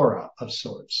diaspora of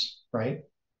sorts, right?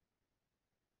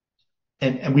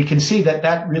 And we can see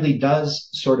that really does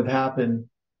sort of happen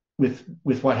with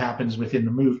what happens within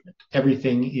the movement.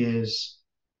 Everything is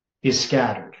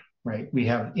scattered, right? We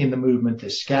have in the movement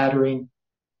this scattering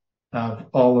of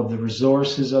all of the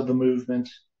resources of the movement,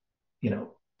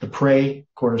 the prey,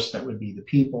 of course, that would be the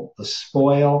people, the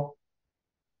spoil,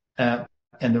 and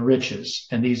the riches.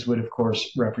 And these would, of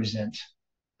course, represent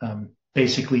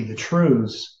basically the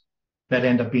truths that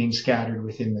end up being scattered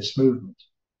within this movement.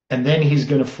 And then he's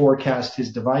going to forecast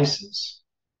his devices,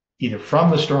 either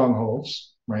from the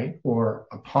strongholds, right, or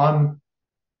upon,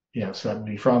 so that would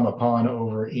be from, upon,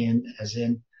 over, in, as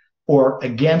in, or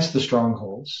against the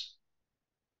strongholds.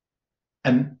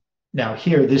 And now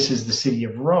here, this is the city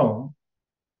of Rome,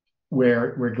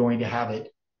 where we're going to have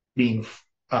it being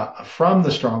from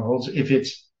the strongholds. If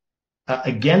it's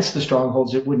against the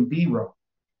strongholds, it wouldn't be Rome.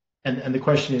 And the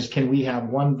question is, can we have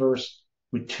one verse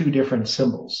with two different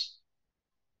symbols,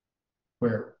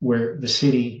 where the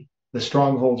city, the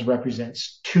strongholds,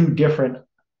 represents two different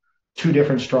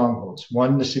strongholds?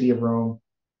 One, the city of Rome.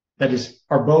 That is,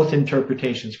 are both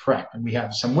interpretations correct? And we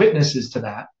have some witnesses to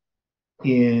that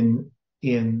in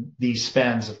these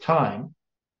spans of time.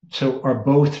 So are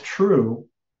both true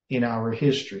in our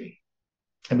history?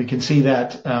 And we can see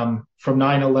that from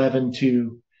 9/11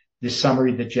 to this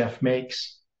summary that Jeff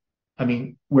makes. I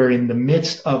mean, we're in the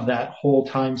midst of that whole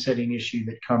time setting issue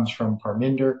that comes from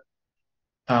Parminder.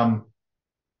 And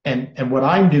what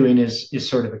I'm doing is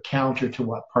sort of a counter to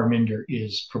what Parminder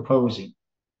is proposing.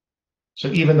 So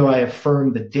even though I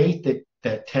affirm the date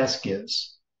that Tess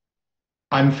gives,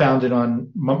 I'm founded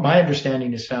on, my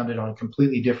understanding is founded on a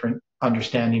completely different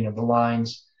understanding of the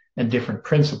lines and different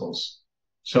principles.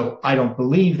 So I don't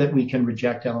believe that we can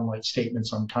reject Ellen White's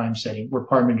statements on time setting, where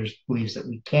Parminder believes that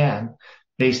we can,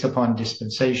 based upon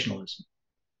dispensationalism.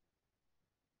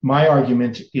 My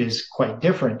argument is quite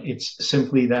different. It's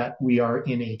simply that we are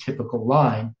in a typical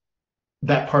line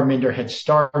that Parminder had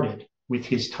started with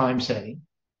his time setting,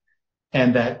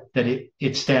 and that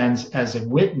it stands as a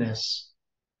witness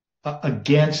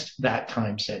against that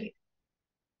time setting.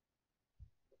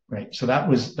 Right. So that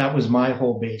was my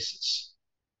whole basis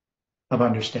of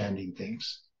understanding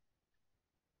things.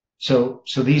 So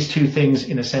these two things,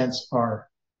 in a sense, are,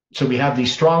 so we have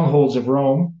these strongholds of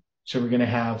Rome. So we're going to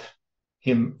have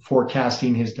him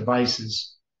forecasting his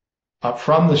devices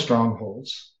from the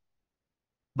strongholds,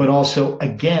 but also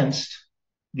against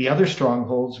the other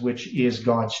strongholds, which is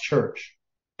God's church.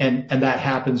 And that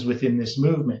happens within this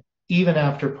movement. Even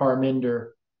after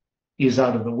Parminder is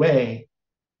out of the way,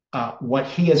 what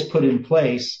he has put in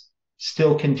place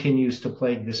still continues to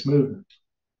plague this movement.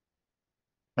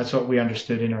 That's what we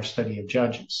understood in our study of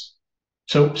Judges.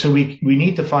 So we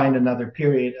need to find another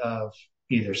period of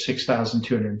either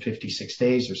 6,256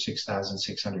 days or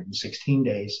 6,616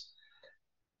 days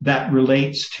that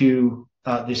relates to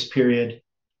this period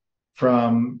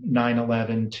from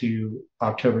 9/11 to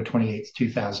October 28th,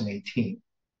 2018.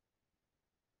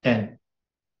 And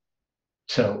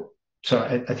so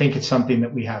I think it's something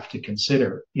that we have to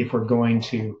consider if we're going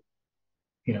to,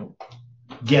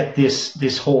 get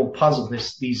this whole puzzle,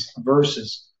 these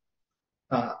verses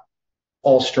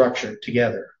all structured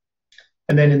together.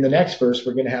 And then in the next verse,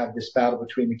 we're going to have this battle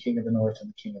between the king of the north and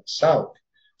the king of the south.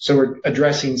 So we're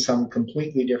addressing some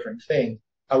completely different thing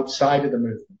outside of the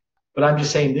movement. But I'm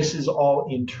just saying this is all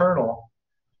internal,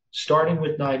 starting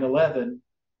with 9/11.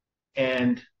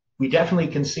 And we definitely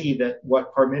can see that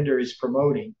what Parminder is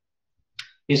promoting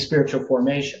is spiritual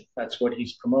formation. That's what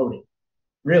he's promoting,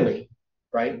 really,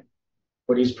 right?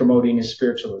 What he's promoting is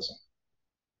spiritualism.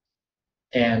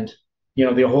 And,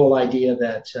 the whole idea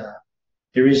that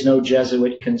there is no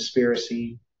Jesuit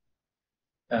conspiracy,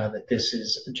 that this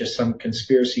is just some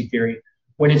conspiracy theory,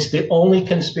 when it's the only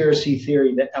conspiracy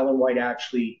theory that Ellen White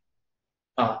actually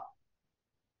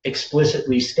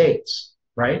explicitly states,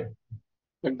 right?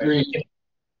 Agreed.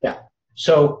 Yeah.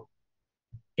 So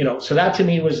that to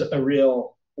me was a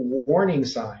real warning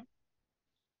sign.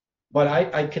 But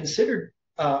I considered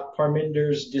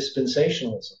Parminder's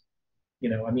dispensationalism.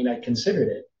 I considered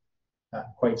it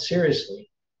quite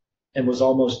seriously and was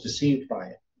almost deceived by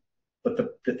it. But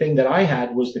the thing that I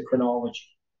had was the chronology.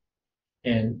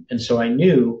 And so I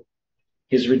knew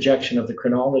his rejection of the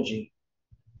chronology,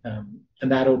 and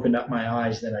that opened up my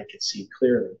eyes that I could see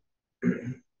clearly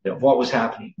what was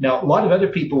happening. Now, a lot of other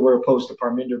people were opposed to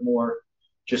Parminder more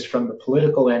just from the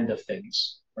political end of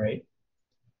things, right?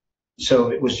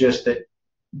 So it was just that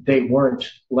they weren't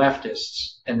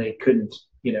leftists and they couldn't,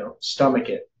 stomach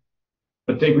it.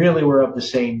 But they really were of the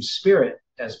same spirit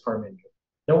as Parminder.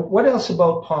 Now, what else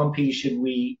about Pompey should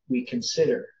we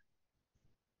consider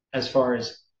as far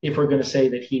as if we're going to say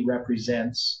that he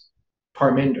represents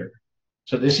Parminder?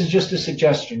 So this is just a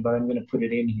suggestion, but I'm going to put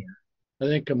it in here. I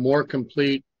think a more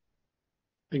complete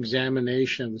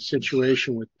examination of the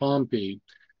situation with Pompey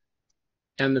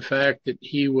and the fact that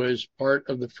he was part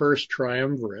of the first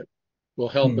triumvirate will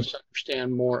help us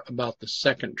understand more about the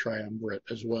second triumvirate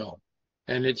as well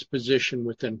and its position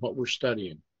within what we're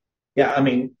studying. Yeah,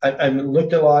 I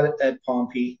looked a lot at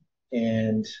Pompey,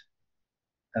 and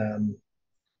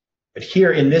but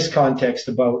here in this context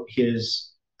about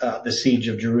his the siege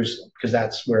of Jerusalem, because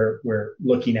that's where we're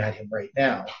looking at him right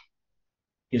now,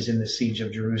 is in the siege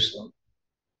of Jerusalem.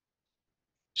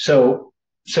 So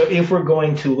if we're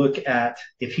going to look at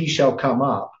if he shall come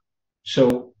up,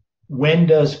 so when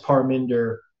does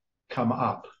Parminder come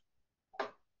up?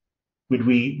 Would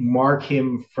we mark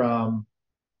him from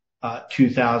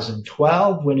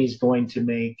 2012 when he's going to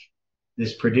make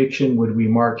this prediction? Would we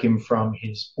mark him from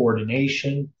his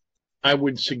ordination? I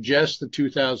would suggest the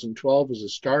 2012 as a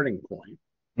starting point.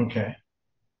 Okay.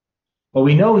 Well,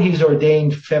 we know he's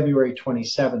ordained February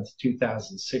 27th,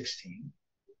 2016.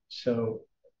 So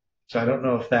I don't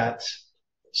know if that's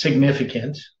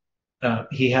significant.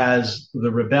 He has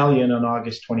the rebellion on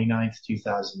August 29th,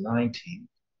 2019.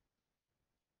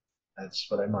 That's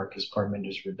what I mark as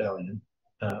Parminder's rebellion.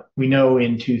 We know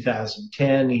in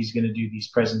 2010 he's going to do these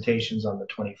presentations on the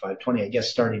 2520, I guess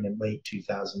starting in late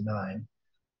 2009.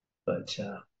 But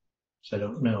so I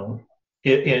don't know.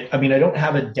 I don't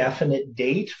have a definite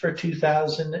date for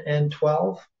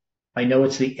 2012. I know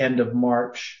it's the end of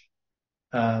March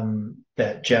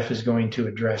that Jeff is going to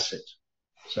address it.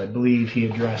 So I believe he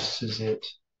addresses it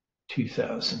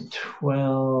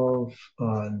 2012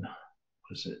 on,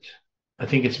 I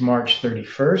think it's March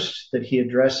 31st that he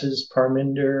addresses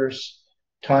Parminder's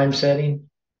time setting.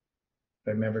 If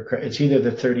I remember correctly, it's either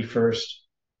the 31st,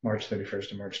 March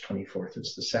 31st or March 24th.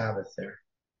 It's the Sabbath there.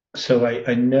 So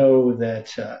I know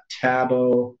that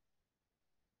Tabo,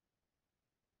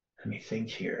 let me think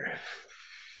here.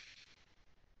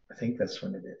 I think that's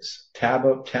when it is.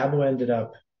 Tabo ended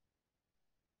up,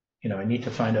 I need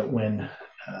to find out when.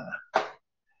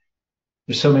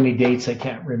 There's so many dates I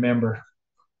can't remember.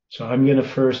 So I'm going to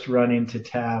first run into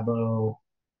Tabo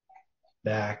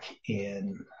back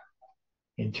in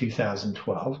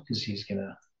 2012 because he's going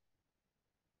to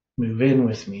move in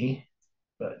with me.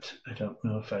 But I don't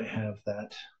know if I have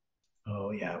that.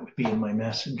 Oh, yeah, it would be in my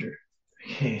messenger.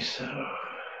 Okay,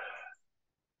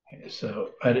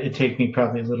 so it'd take me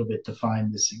probably a little bit to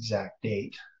find this exact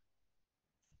date.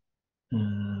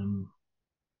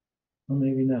 Well,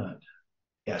 maybe not.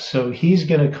 Yeah, so he's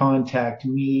going to contact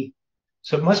me.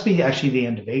 So it must be actually the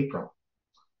end of April,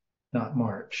 not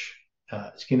March.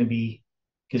 It's going to be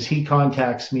because he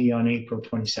contacts me on April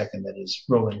 22nd, that is,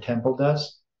 Roland Temple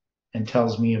does, and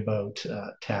tells me about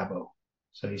Tabo.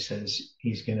 So he says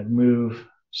he's going to move.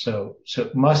 So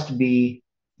it must be,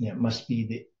 yeah, it must be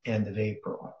the end of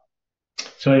April.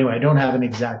 So anyway, I don't have an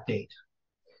exact date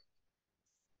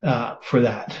for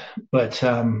that, but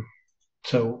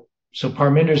so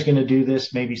Parminder is going to do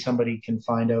this. Maybe somebody can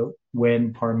find out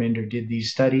when Parminder did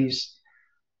these studies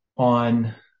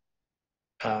on,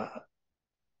 that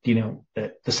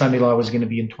the Sunday law was going to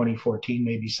be in 2014.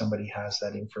 Maybe somebody has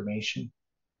that information.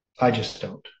 I just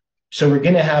don't. So we're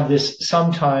going to have this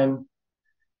sometime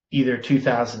either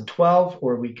 2012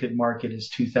 or we could mark it as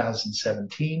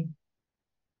 2017.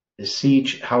 The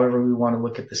siege, however we want to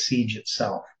look at the siege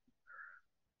itself.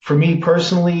 For me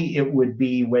personally, it would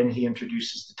be when he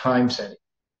introduces the time setting,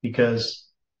 because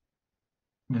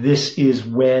this is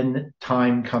when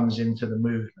time comes into the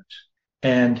movement.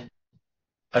 And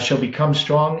I shall become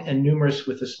strong and numerous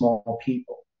with a small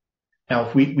people. Now,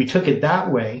 if we took it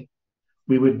that way,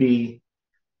 we would be,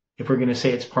 if we're going to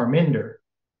say it's Parminder.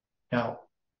 Now,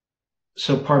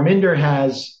 so Parminder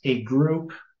has a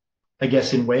group, I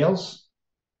guess, in Wales.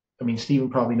 I mean, Stephen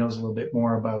probably knows a little bit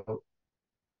more about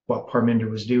what Parminder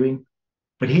was doing,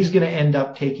 but he's going to end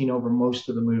up taking over most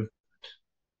of the movement,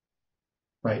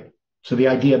 right? So the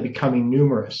idea of becoming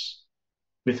numerous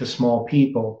with a small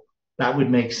people, that would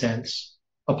make sense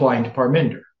applying to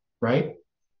Parminder, right?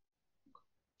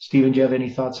 Stephen, do you have any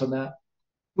thoughts on that?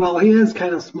 Well, he is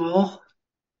kind of small.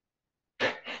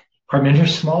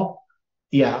 Parminder's small?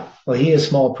 Yeah, well, he is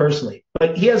small personally,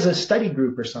 but he has a study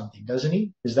group or something, doesn't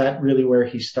he? Is that really where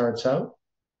he starts out?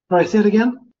 Sorry, say it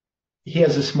again? He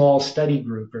has a small study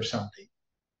group or something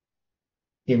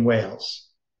in Wales.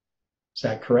 Is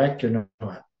that correct or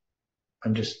not?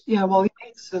 I'm just... Yeah, well, he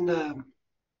meets in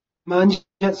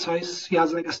Manjet's house. He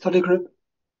has like a study group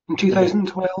in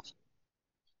 2012.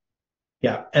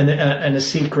 Yeah, and a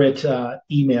secret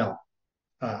email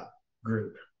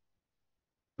group,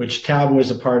 which Tab was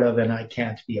a part of, and I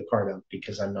can't be a part of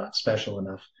because I'm not special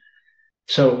enough.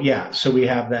 So yeah, so we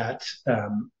have that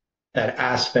that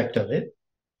aspect of it,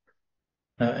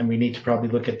 and we need to probably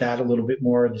look at that a little bit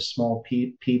more. The small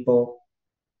people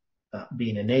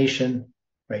being a nation,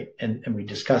 right? And we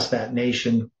discussed that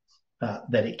nation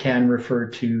that it can refer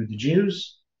to the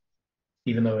Jews,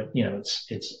 even though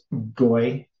it's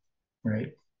goy,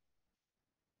 right?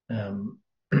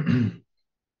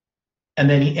 And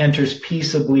then he enters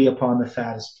peaceably upon the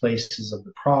fattest places of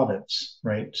the province,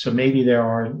 right? So maybe there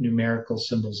are numerical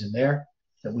symbols in there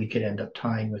that we could end up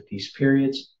tying with these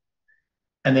periods.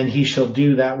 And then he shall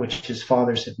do that which his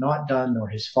fathers had not done, nor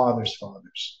his fathers'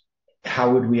 fathers.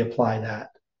 How would we apply that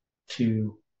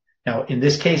to... Now, in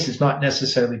this case, it's not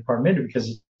necessarily Parminder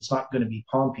because it's not going to be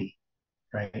Pompey,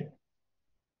 right?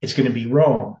 It's going to be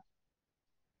Rome.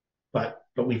 But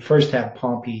we first have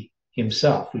Pompey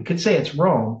himself. We could say it's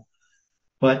Rome,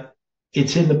 but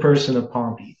it's in the person of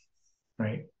Pompey,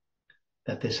 right?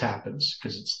 That this happens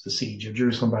because it's the siege of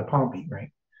Jerusalem by Pompey,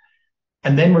 right?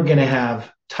 And then we're going to have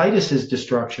Titus's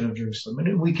destruction of Jerusalem.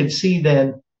 And we could see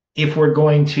then if we're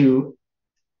going to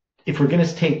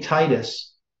take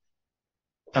Titus,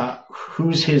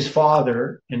 who's his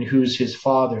father and who's his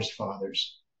father's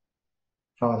fathers?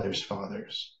 Father's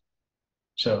fathers.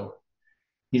 So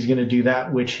he's going to do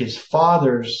that which his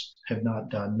fathers have not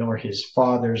done, nor his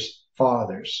father's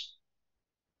fathers.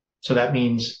 So that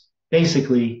means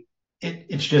basically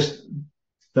it's just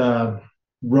the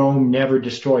Rome never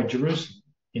destroyed Jerusalem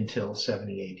until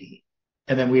 70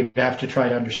 AD. And then we have to try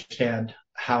to understand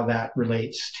how that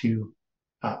relates to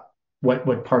what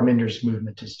Parminder's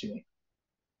movement is doing,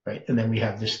 right? And then we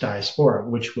have this diaspora,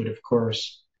 which would, of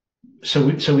course, so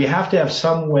we have to have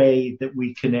some way that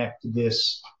we connect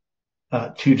this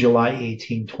to July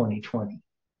 18, 2020.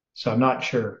 So I'm not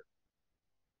sure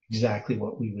exactly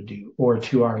what we would do, or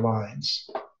to our lines.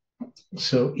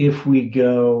 So if we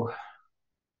go,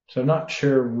 so I'm not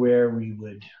sure where we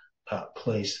would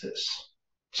place this.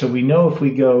 So we know if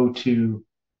we go to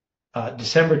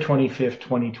December 25th,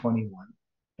 2021,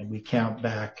 and we count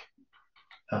back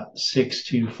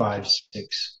 6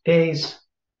 days,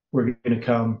 we're going to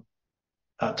come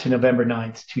to November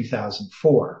 9th,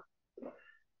 2004.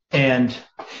 And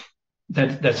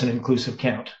that's an inclusive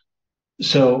count.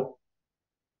 So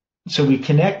we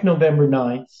connect November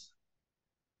 9th,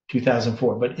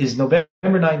 2004, but is November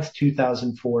 9th,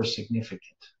 2004 significant?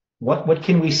 What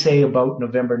can we say about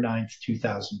November 9th,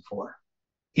 2004?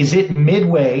 Is it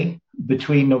midway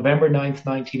between November 9th,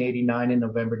 1989 and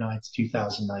November 9th,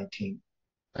 2019?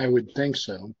 I would think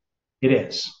so. It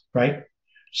is, right?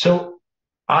 So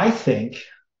I think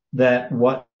that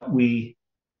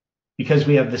because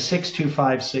we have the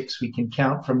 6256, we can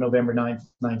count from November 9th,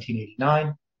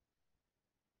 1989,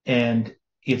 and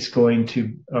it's going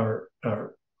to, or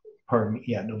pardon me,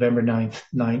 yeah, November 9th,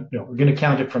 no, we're going to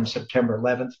count it from September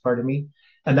 11th, pardon me,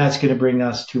 and that's going to bring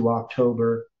us to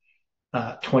October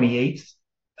 28th,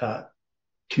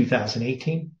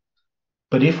 2018.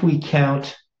 But if we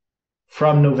count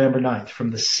from November 9th,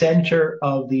 from the center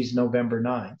of these November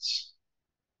 9ths,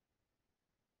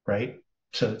 right?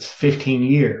 So it's 15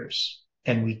 years,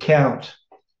 and we count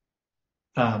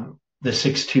the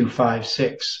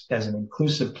 6256 as an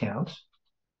inclusive count,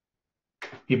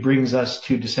 it brings us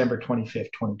to December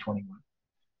 25th, 2021.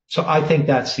 So I think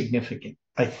that's significant.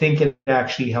 I think it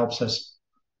actually helps us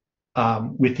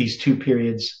with these two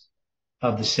periods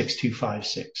of the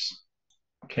 6256.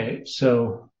 Okay,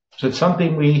 so it's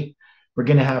something we're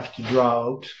going to have to draw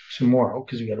out tomorrow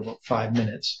because we got about 5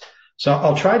 minutes. So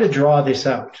I'll try to draw this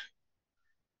out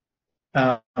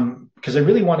because I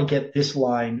really want to get this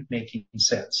line making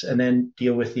sense and then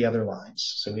deal with the other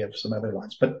lines. So we have some other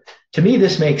lines. But to me,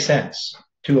 this makes sense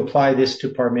to apply this to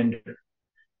Parminder.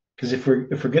 Because if we're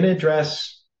going to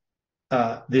address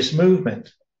this movement,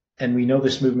 and we know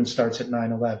this movement starts at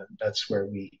 9/11, that's where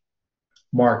we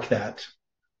mark that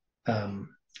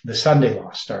the Sunday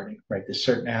law starting, right? This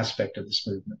certain aspect of this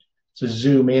movement. So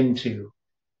zoom into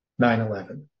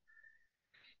 9/11.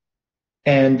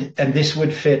 And this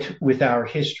would fit with our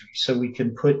history. So we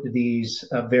can put these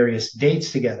various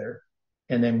dates together,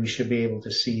 and then we should be able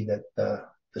to see that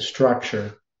the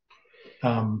structure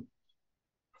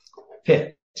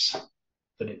fits,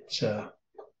 but it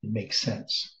makes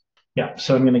sense. Yeah,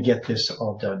 so I'm going to get this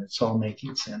all done. It's all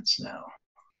making sense now.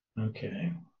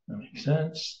 Okay, that makes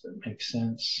sense. That makes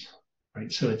sense.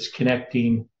 Right, so it's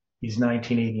connecting these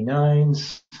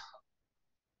 1989s,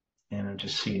 and I'm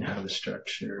just seeing how the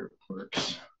structure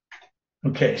works.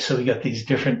 Okay, so we got these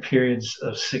different periods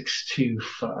of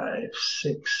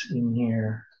 6256 in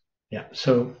here. Yeah,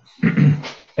 so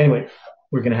anyway,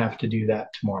 we're going to have to do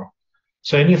that tomorrow.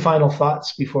 So any final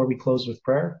thoughts before we close with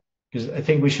prayer? Because I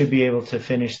think we should be able to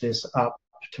finish this up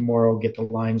tomorrow, get the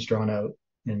lines drawn out,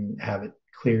 and have it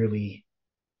clearly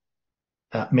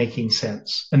making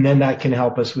sense. And then that can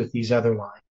help us with these other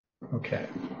lines. Okay.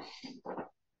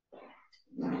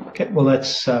 Okay, well,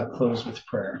 let's close with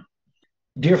prayer.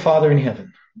 Dear Father in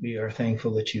heaven, we are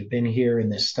thankful that you've been here in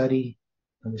this study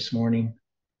this morning,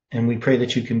 and we pray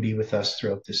that you can be with us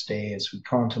throughout this day as we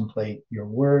contemplate your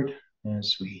word,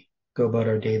 as we go about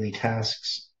our daily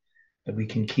tasks, that we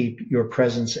can keep your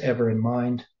presence ever in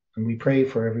mind. And we pray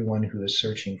for everyone who is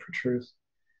searching for truth,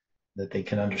 that they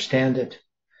can understand it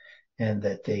and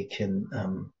that they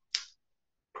can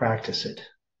practice it.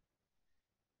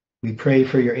 We pray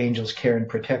for your angels' care and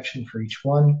protection for each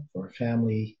one, for our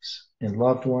families and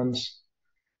loved ones.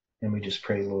 And we just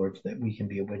pray, Lord, that we can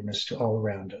be a witness to all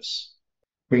around us.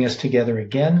 Bring us together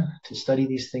again to study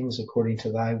these things according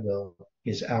to thy will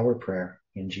is our prayer.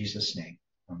 In Jesus' name,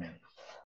 amen.